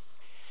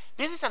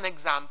 This is an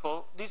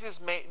example. This is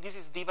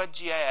DIVA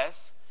GIS.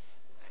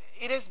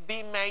 It has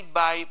been made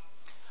by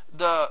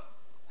the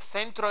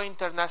Centro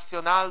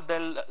Internacional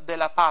de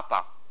la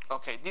Papa.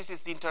 Okay, this is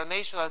the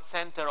International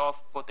Center of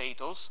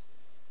Potatoes.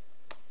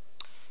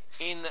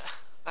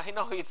 I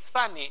know it's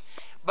funny,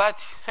 but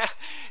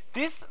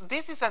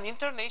this is an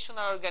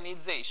international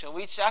organization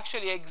which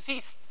actually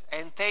exists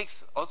and takes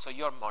also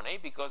your money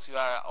because you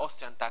are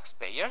Austrian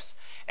taxpayers,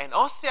 and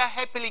Austria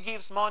happily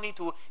gives money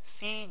to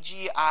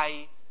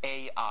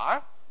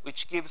CGIAR,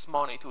 which gives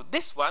money to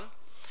this one,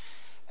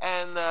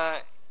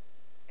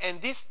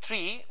 and these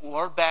three,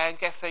 World Bank,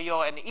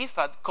 FAO, and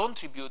IFAD,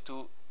 contribute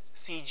to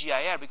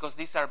CGIAR because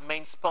these are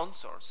main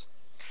sponsors.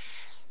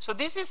 So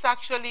this is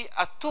actually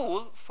a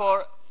tool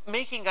for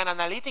making an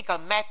analytical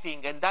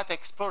mapping and data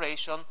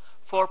exploration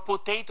for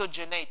potato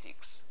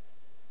genetics.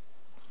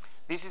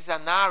 This is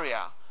an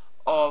area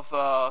of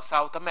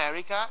South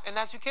America, and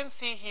as you can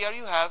see here,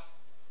 you have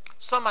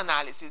some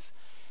analysis.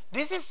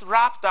 This is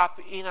wrapped up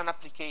in an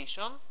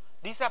application.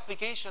 This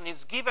application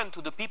is given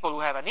to the people who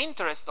have an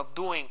interest of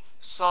doing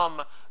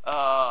some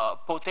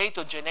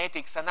potato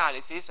genetics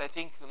analysis. I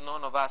think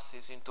none of us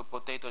is into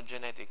potato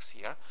genetics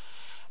here.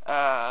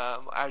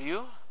 Are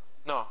you?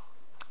 No.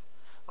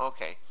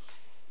 Okay.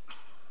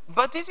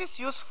 But this is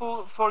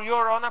useful for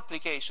your own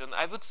application.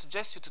 I would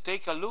suggest you to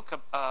take a look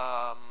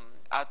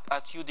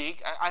at UDIG.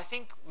 I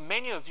think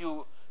many of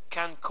you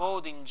can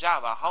code in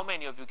Java. How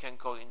many of you can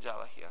code in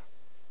Java here?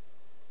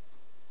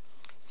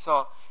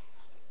 So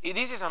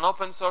this is an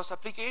open source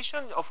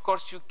application. Of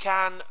course, you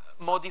can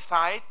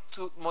modify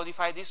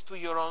this to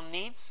your own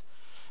needs,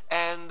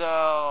 and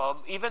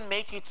even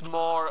make it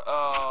more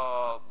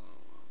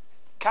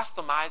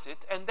customize it,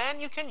 and then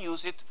you can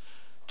use it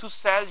to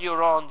sell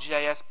your own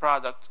GIS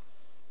product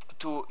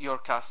to your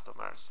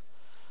customers.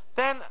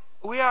 Then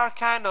we are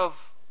kind of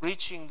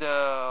reaching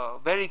the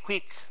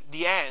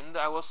end.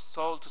 I was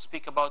told to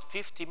speak about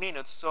 50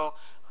 minutes, so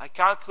I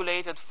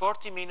calculated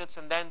 40 minutes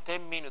and then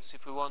 10 minutes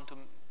if we want to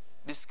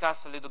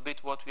discuss a little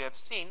bit what we have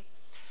seen.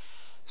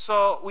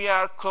 So we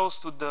are close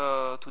to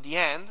the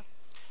end.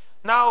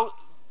 Now,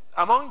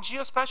 among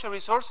geospatial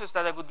resources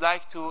that I would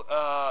like to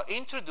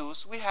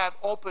introduce, we have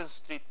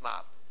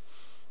OpenStreetMap.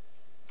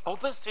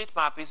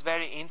 OpenStreetMap is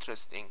very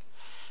interesting.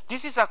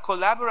 This is a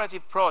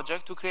collaborative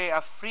project to create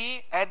a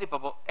free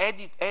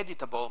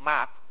editable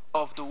map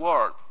of the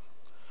world.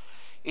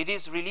 It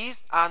is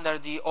released under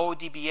the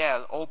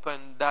ODBL,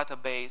 Open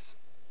Database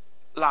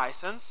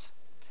license.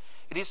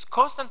 It is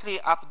constantly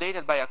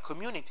updated by a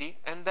community,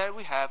 and there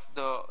we have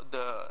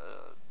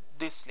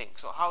this link.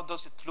 So how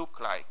does it look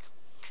like?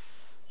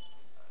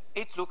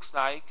 It looks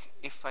like,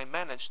 if I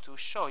manage to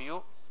show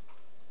you,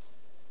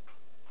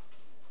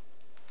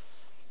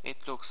 it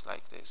looks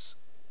like this.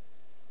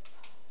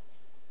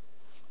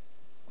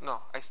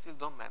 No, I still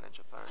don't manage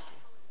apparently.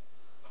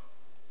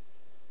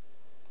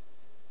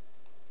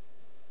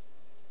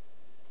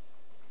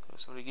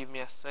 sorry, give me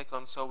a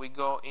second. So we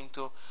go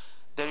into,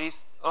 there is,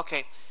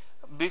 okay.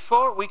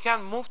 Before we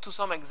can move to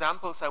some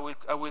examples, I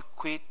will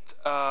quit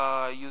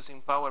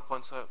using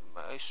PowerPoint, so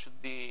I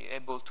should be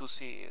able to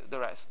see the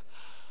rest.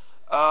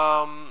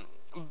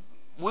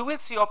 We will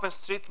see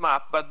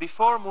OpenStreetMap, but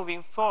before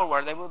moving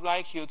forward, I would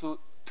like you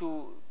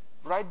to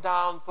write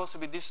down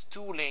possibly these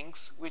two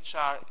links, which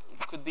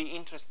could be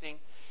interesting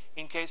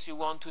in case you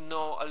want to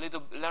know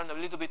learn a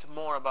little bit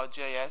more about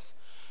GIS.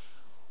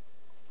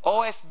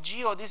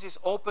 OSGeo, this is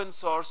open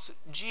source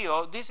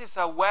geo. This is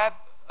a web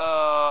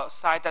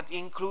site that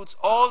includes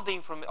all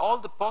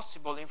the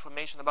possible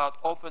information about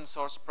open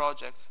source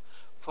projects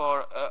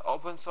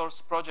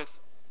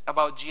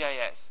about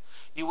GIS.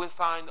 You will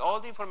find all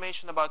the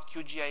information about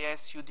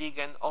QGIS, UDIG,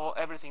 and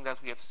everything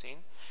that we have seen.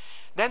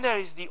 Then there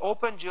is the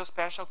Open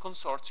Geospatial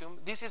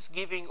Consortium. This is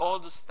giving all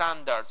the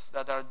standards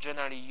that are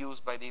generally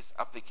used by these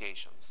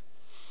applications.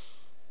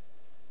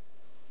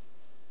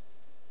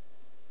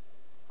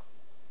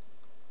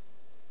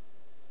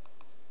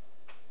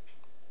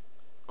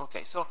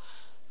 Okay, so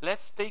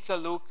let's take a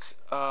look.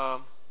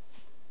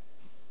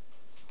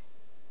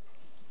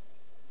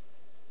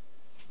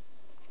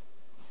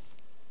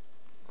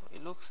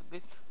 It looks a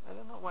bit, I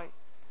don't know why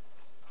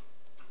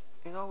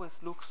it always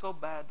looks so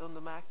bad on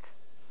the Mac.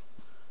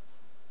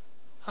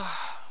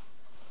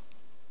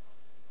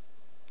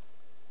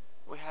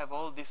 We have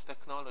all this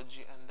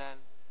technology and then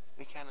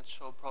we cannot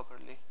show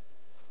properly.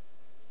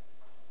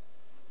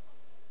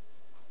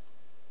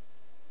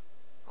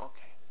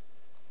 Okay.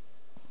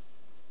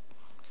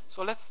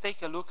 So let's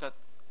take a look at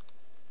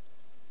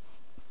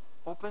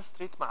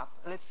OpenStreetMap.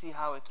 Let's see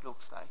how it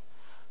looks like.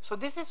 So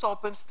this is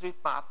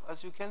OpenStreetMap.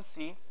 As you can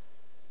see,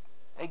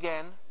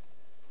 again,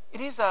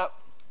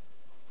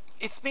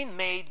 it's been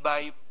made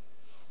by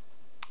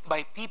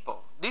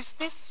people. This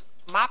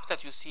map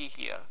that you see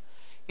here,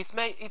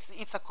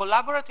 it's a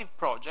collaborative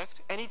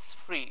project and it's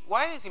free.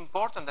 Why is it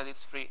important that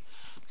it's free?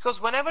 Because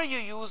whenever you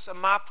use a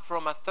map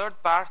from a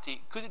third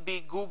party, could it be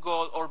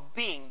Google or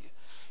Bing,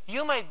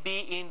 you might be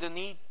in the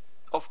need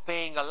of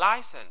paying a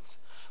license.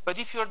 But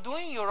if you're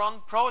doing your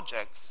own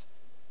projects,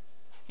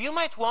 you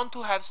might want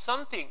to have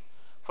something.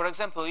 For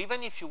example,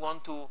 even if you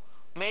want to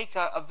make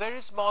a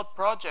very small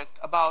project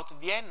about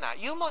Vienna,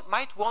 you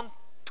might want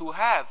to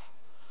have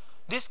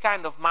this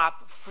kind of map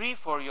free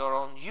for your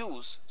own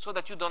use, so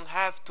that you don't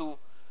have to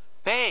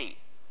pay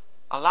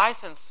a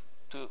license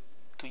to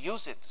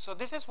use it. So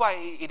this is why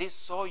it is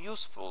so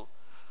useful.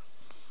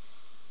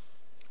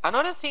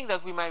 Another thing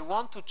that we might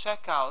want to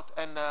check out,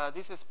 and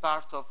this is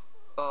part of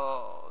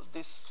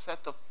this set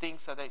of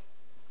things that it's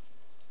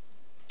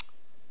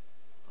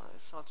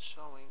not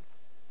showing.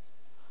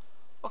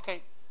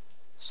 Okay,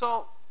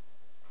 so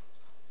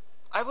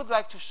I would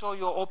like to show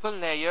you open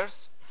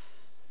layers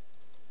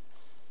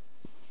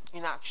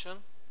in action.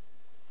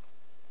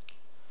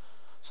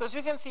 So as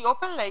you can see,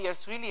 open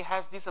layers really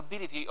has this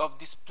ability of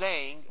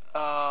displaying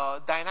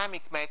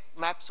dynamic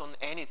maps on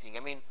anything. I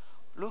mean,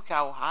 look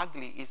how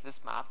ugly is this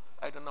map.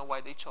 I don't know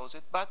why they chose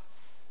it, but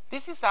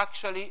this is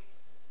actually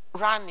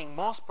running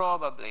most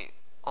probably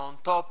on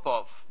top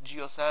of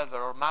GeoServer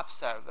or Map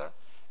Server,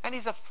 and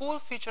is a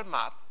full-featured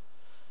map.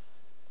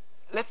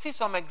 Let's see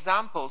some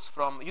examples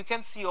from. You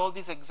can see all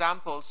these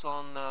examples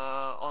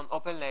on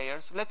open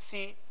layers. Let's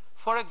see,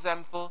 for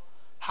example,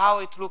 how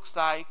it looks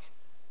like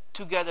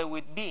together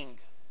with Bing.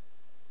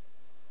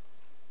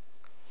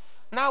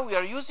 Now we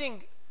are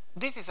using.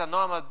 This is a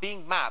normal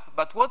Bing map,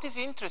 but what is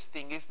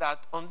interesting is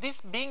that on this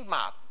Bing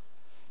map,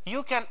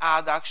 you can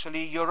add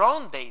actually your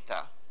own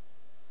data.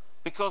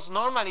 Because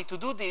normally to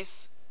do this,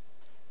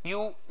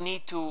 you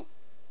need to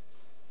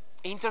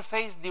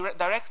interface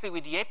directly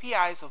with the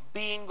APIs of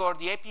Bing or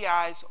the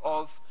APIs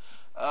of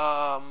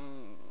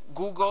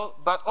Google,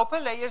 but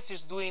OpenLayers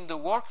is doing the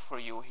work for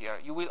you here.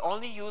 You will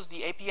only use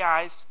the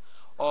APIs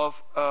of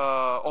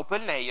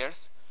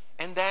OpenLayers,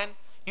 and then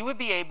you will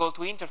be able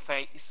to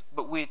interface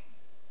with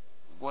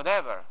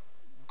whatever,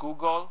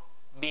 Google,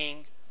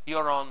 Bing,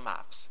 your own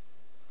maps.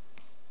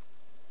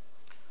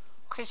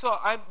 Okay, so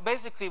I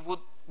basically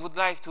would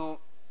like to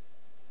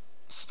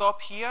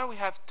stop here. We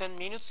have 10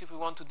 minutes if we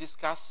want to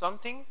discuss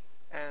something.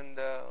 And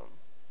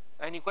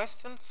any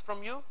questions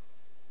from you?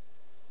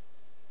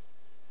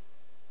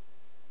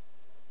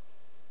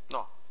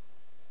 No.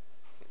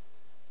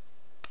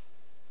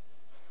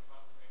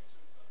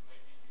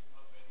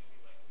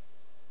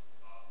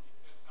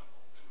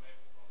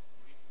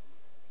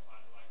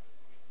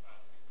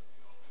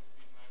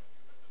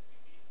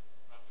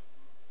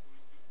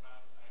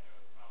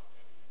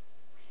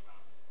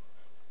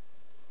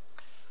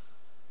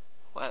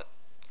 Well,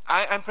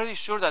 I'm pretty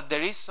sure that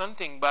there is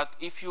something, but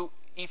if you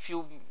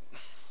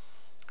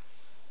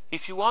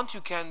want,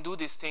 you can do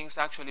these things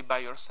actually by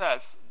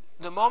yourself.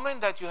 The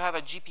moment that you have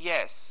a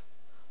GPS,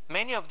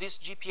 many of these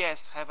GPS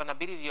have an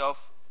ability of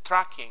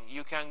tracking.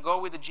 You can go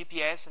with the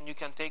GPS and you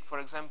can take, for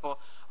example,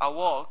 a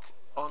walk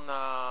on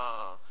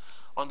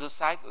the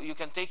cycle. You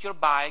can take your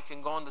bike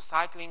and go on the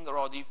cycling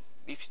road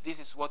if this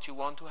is what you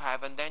want to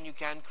have, and then you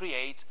can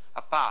create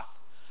a path.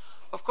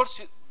 Of course,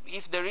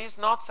 if there is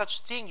not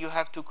such thing, you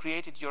have to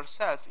create it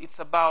yourself. It's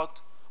about,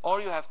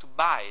 or you have to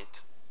buy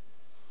it.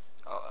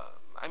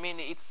 I mean,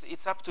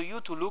 it's up to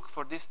you to look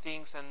for these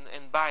things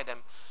and buy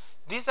them.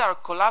 These are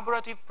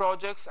collaborative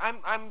projects.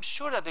 I'm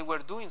sure that they were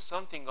doing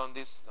something on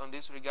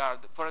this regard.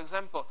 For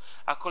example,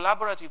 a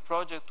collaborative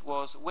project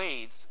was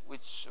Waze,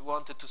 which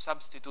wanted to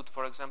substitute,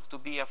 for example, to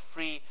be a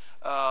free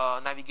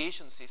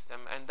navigation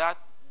system, and that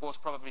was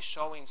probably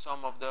showing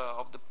some of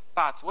the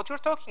paths. What you're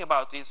talking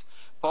about is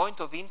point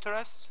of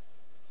interest,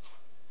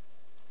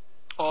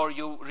 or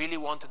you really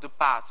wanted the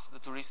paths, the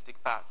touristic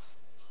paths?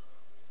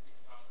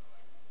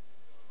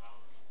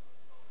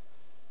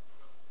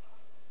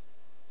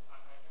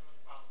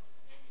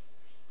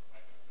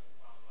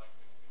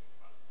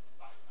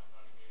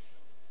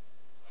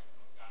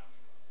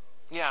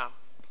 Yeah.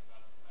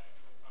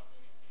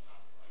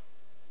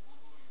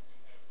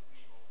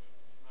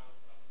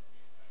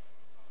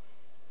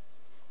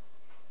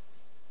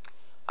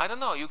 I don't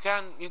know. You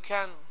can.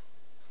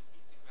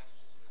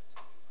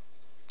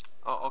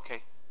 Oh,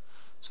 okay.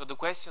 So the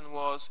question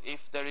was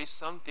if there is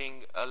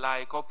something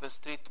like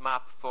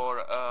OpenStreetMap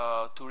for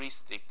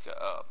touristic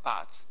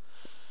paths.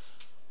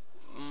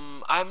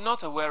 I'm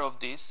not aware of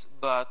this,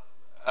 but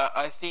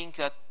I think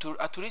that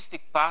a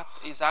touristic path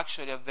is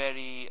actually a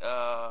very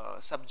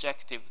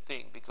subjective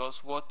thing,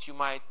 because what you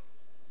might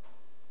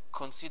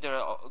consider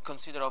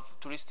of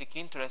touristic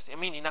interest, I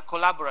mean, in a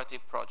collaborative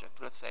project,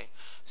 let's say.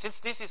 Since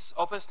this is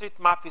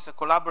OpenStreetMap is a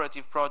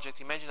collaborative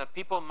project, imagine that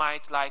people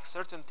might like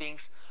certain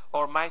things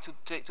or might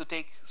to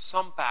take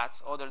some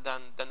paths other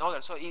than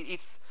others. So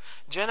it's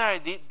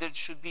generally there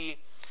should be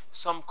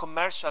some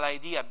commercial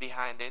idea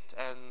behind it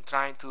and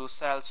trying to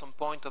sell some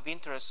point of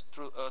interest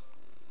through,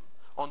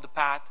 on the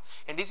path.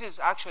 And this is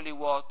actually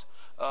what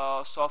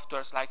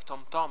softwares like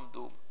TomTom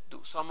do.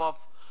 Some of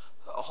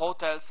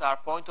hotels are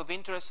point of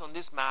interest on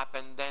this map,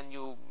 and then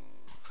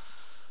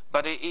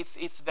but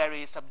it's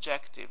very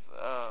subjective.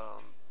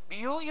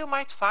 You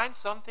might find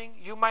something,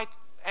 you might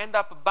end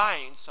up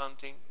buying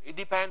something. It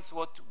depends.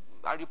 What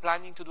are you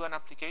planning to do? An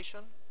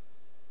application?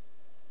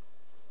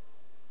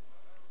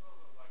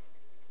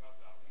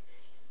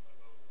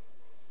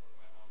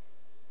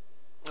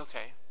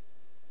 Okay.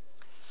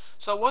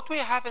 So what we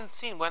haven't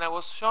seen when I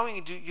was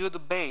showing you the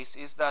base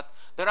is that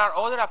there are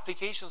other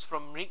applications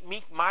from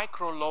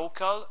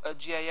micro-local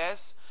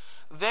GIS.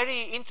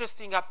 Very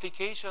interesting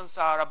applications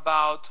are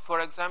about, for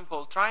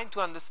example, trying to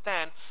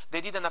understand.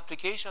 They did an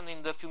application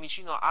in the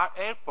Fiumicino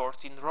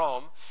airport in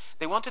Rome.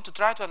 They wanted to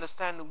try to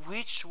understand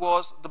which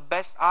was the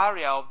best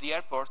area of the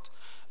airport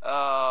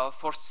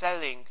for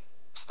selling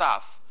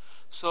stuff.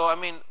 So, I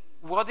mean,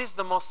 what is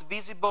the most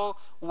visible,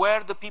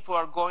 where the people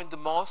are going the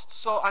most.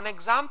 So an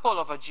example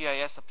of a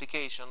GIS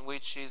application,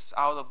 which is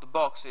out of the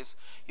box, is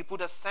you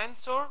put a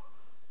sensor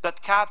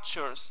that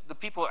captures the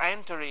people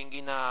entering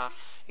in a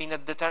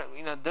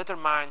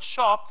determined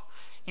shop.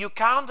 You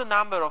count the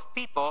number of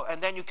people,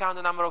 and then you count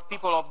the number of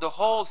people of the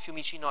whole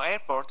Fiumicino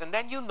airport, and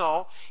then you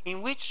know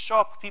in which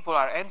shop people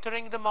are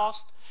entering the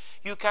most.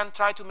 You can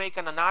try to make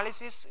an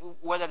analysis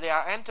whether they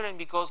are entering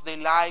because they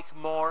like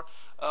more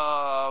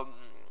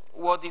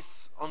what is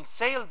on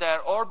sale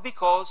there, or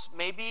because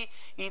maybe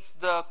it's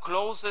the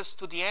closest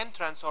to the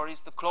entrance, or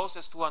it's the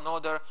closest to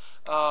another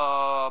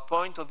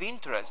point of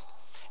interest.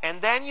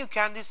 And then you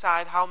can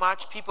decide how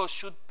much people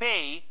should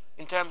pay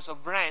in terms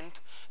of rent,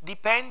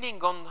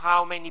 depending on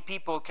how many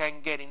people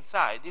can get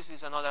inside. This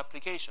is another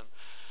application.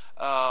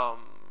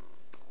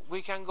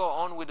 We can go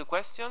on with the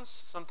questions.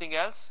 Something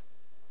else?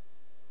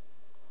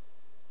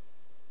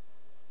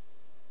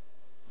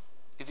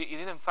 You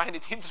didn't find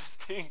it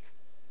interesting?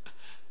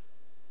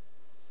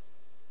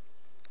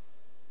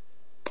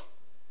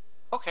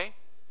 Okay.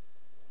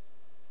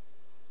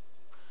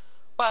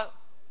 Well,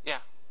 yeah.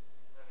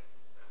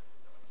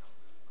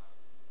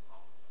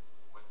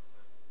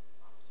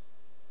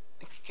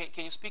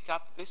 Can you speak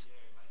up, please?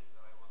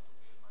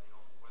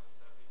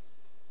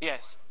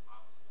 Yes.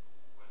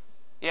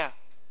 Yeah.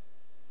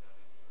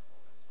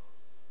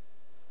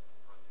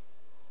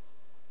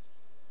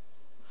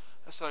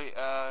 Sorry,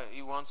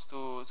 he wants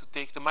to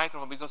take the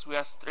microphone because we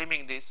are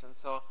streaming this, and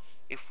so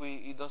if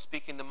you don't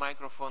speak in the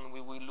microphone,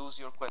 we will lose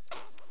your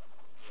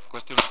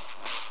question.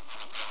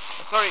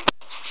 Sorry.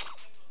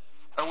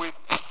 I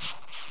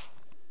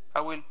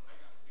will.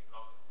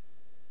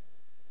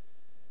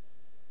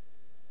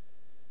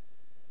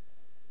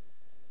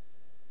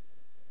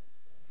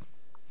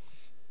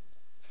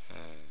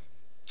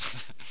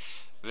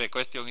 The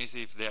question is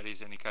if there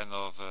is any kind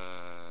of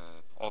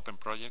open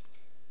project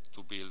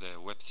to build a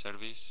web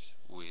service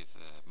with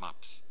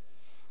maps.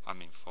 I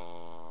mean,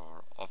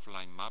 for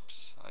offline maps,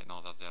 I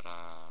know that there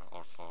are,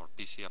 or for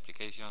PC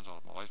applications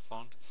or mobile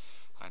phones,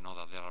 I know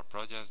that there are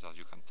projects that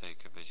you can take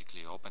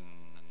basically open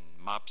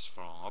maps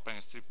from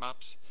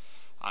OpenStreetMaps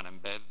and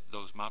embed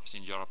those maps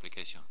in your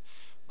application.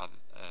 But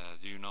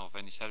do you know of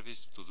any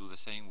service to do the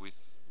same with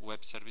web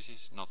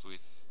services, not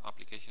with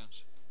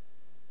applications?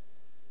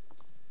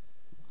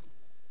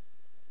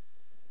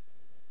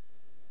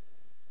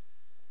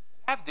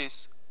 Have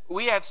this.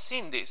 we have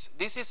seen this.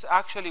 This is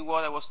actually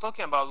what I was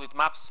talking about with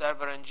Map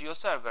Server and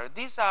GeoServer.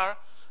 These are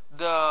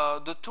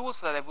the tools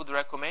that I would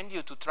recommend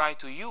you to try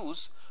to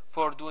use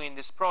for doing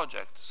this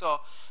project. So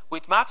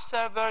with Map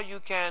Server, you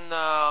can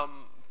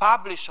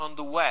publish on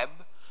the web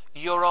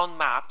your own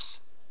maps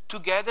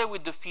together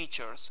with the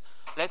features.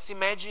 Let's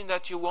imagine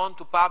that you want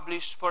to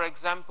publish, for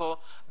example,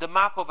 the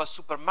map of a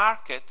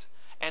supermarket,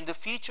 and the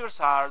features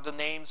are the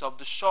names of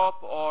the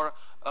shop, or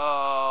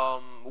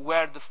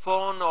where the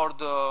phone or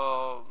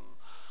the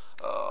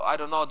I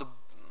don't know,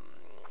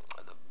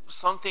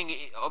 something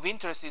of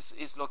interest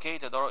is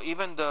located, or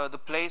even the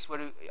place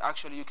where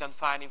actually you can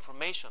find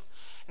information.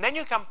 And then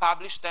you can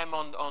publish them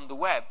on the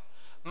web.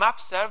 Map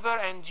Server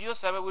and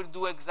GeoServer will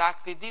do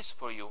exactly this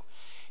for you.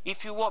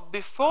 If you want,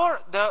 before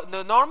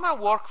the normal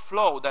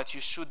workflow that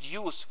you should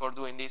use for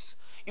doing this,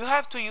 you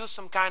have to use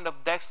some kind of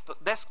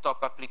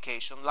desktop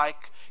application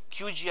like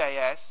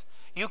QGIS.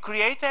 You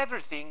create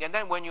everything, and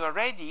then when you are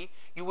ready,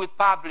 you will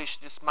publish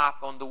this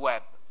map on the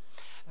web.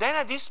 Then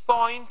at this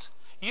point,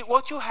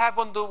 what you have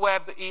on the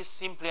web is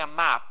simply a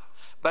map,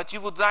 but you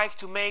would like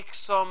to make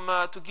some,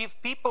 to give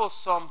people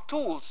some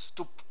tools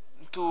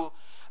to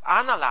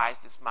analyze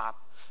this map,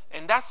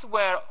 and that's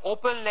where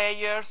open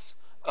layers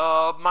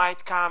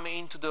might come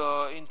into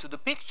the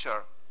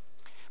picture,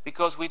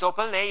 because with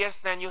open layers,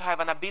 then you have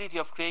an ability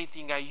of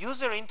creating a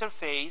user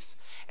interface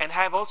and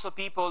have also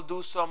people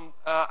do some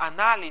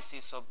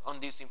analysis on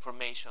this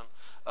information.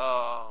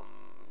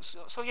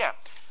 So yeah.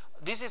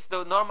 This is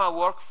the normal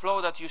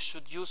workflow that you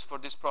should use for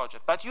this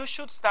project. But you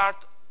should start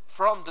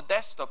from the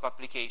desktop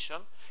application,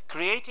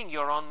 creating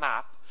your own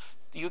map.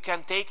 You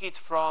can take it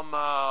from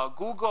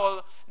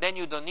Google. Then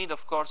you don't need,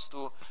 of course,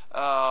 to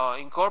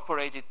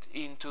incorporate it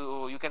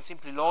into, you can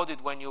simply load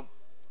it when you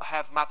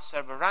have Map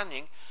Server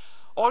running.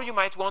 Or you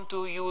might want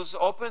to use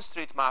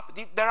OpenStreetMap.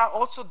 There are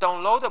also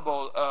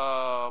downloadable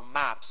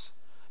maps.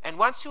 And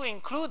once you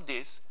include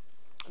this,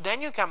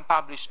 then you can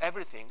publish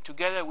everything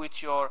together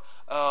with your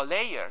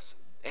layers.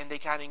 And they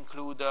can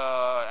include,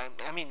 I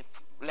mean,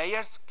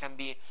 layers can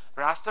be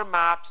raster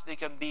maps, they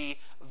can be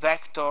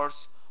vectors,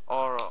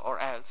 or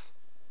else.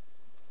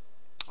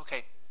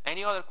 Okay,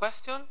 any other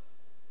question?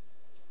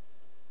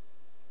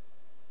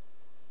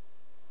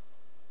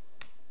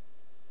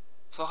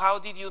 So how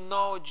did you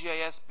know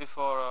GIS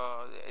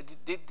before?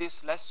 Did this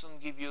lesson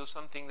give you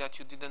something that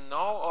you didn't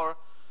know, or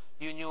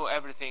you knew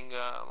everything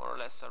more or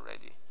less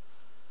already?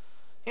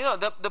 You know,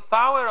 the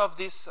power of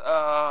this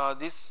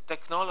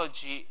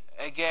technology,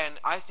 again,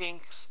 I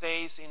think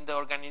stays in the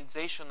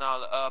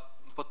organizational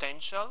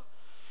potential.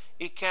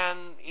 It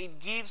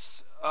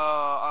gives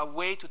a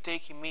way to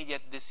take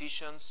immediate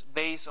decisions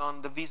based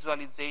on the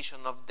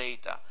visualization of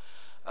data.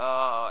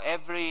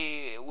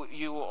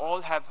 You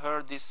all have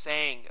heard this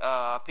saying,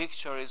 a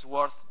picture is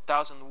worth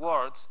 1,000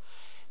 words.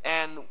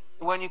 And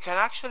when you can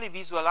actually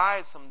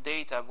visualize some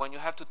data, when you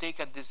have to take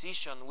a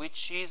decision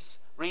which is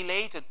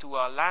related to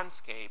a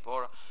landscape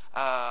or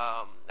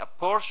a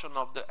portion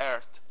of the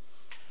earth,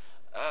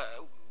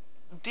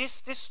 this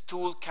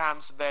tool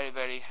comes very,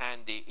 very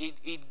handy.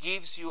 It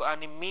gives you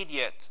an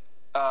immediate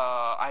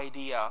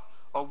idea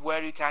of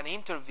where you can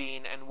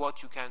intervene and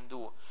what you can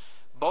do,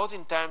 both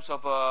in terms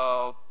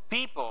of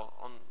people,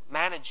 on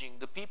managing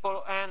the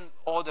people, and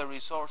other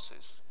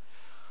resources.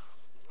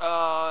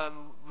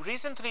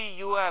 Recently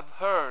you have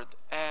heard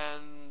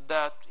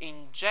that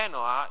in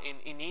Genoa,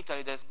 in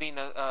Italy, there's been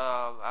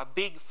a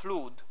big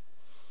flood,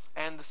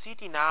 and the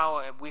city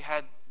now, we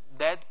had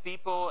dead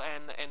people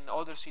and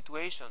other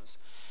situations.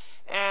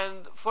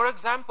 And for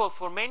example,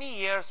 for many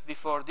years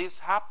before this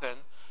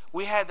happened,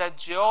 we had a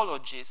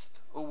geologist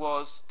who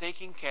was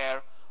taking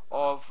care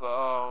of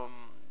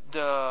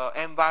the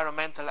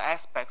environmental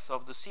aspects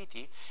of the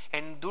city,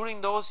 and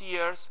during those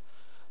years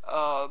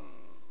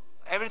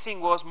everything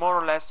was more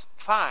or less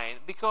fine,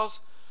 because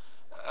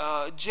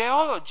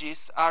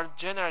geologists are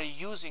generally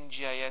using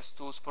GIS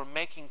tools for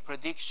making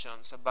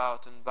predictions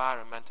about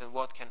environment and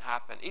what can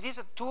happen. It is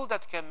a tool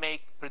that can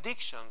make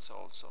predictions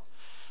also.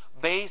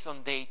 Based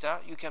on data,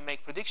 you can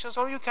make predictions,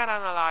 or you can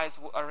analyze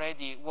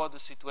already what the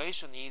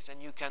situation is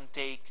and you can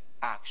take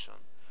action.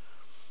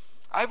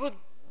 I would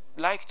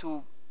like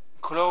to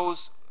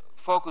close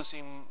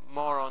focusing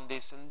more on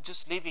this and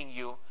just leaving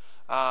you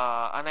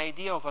an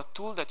idea of a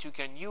tool that you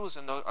can use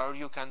or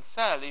you can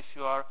sell if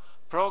you are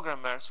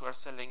programmers who are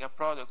selling a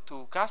product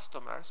to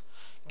customers,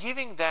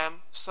 giving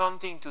them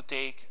something to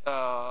take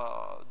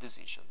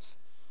decisions.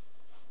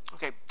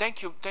 Okay,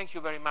 thank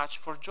you very much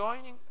for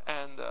joining,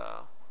 and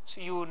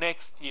see you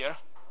next year,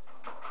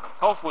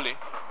 hopefully.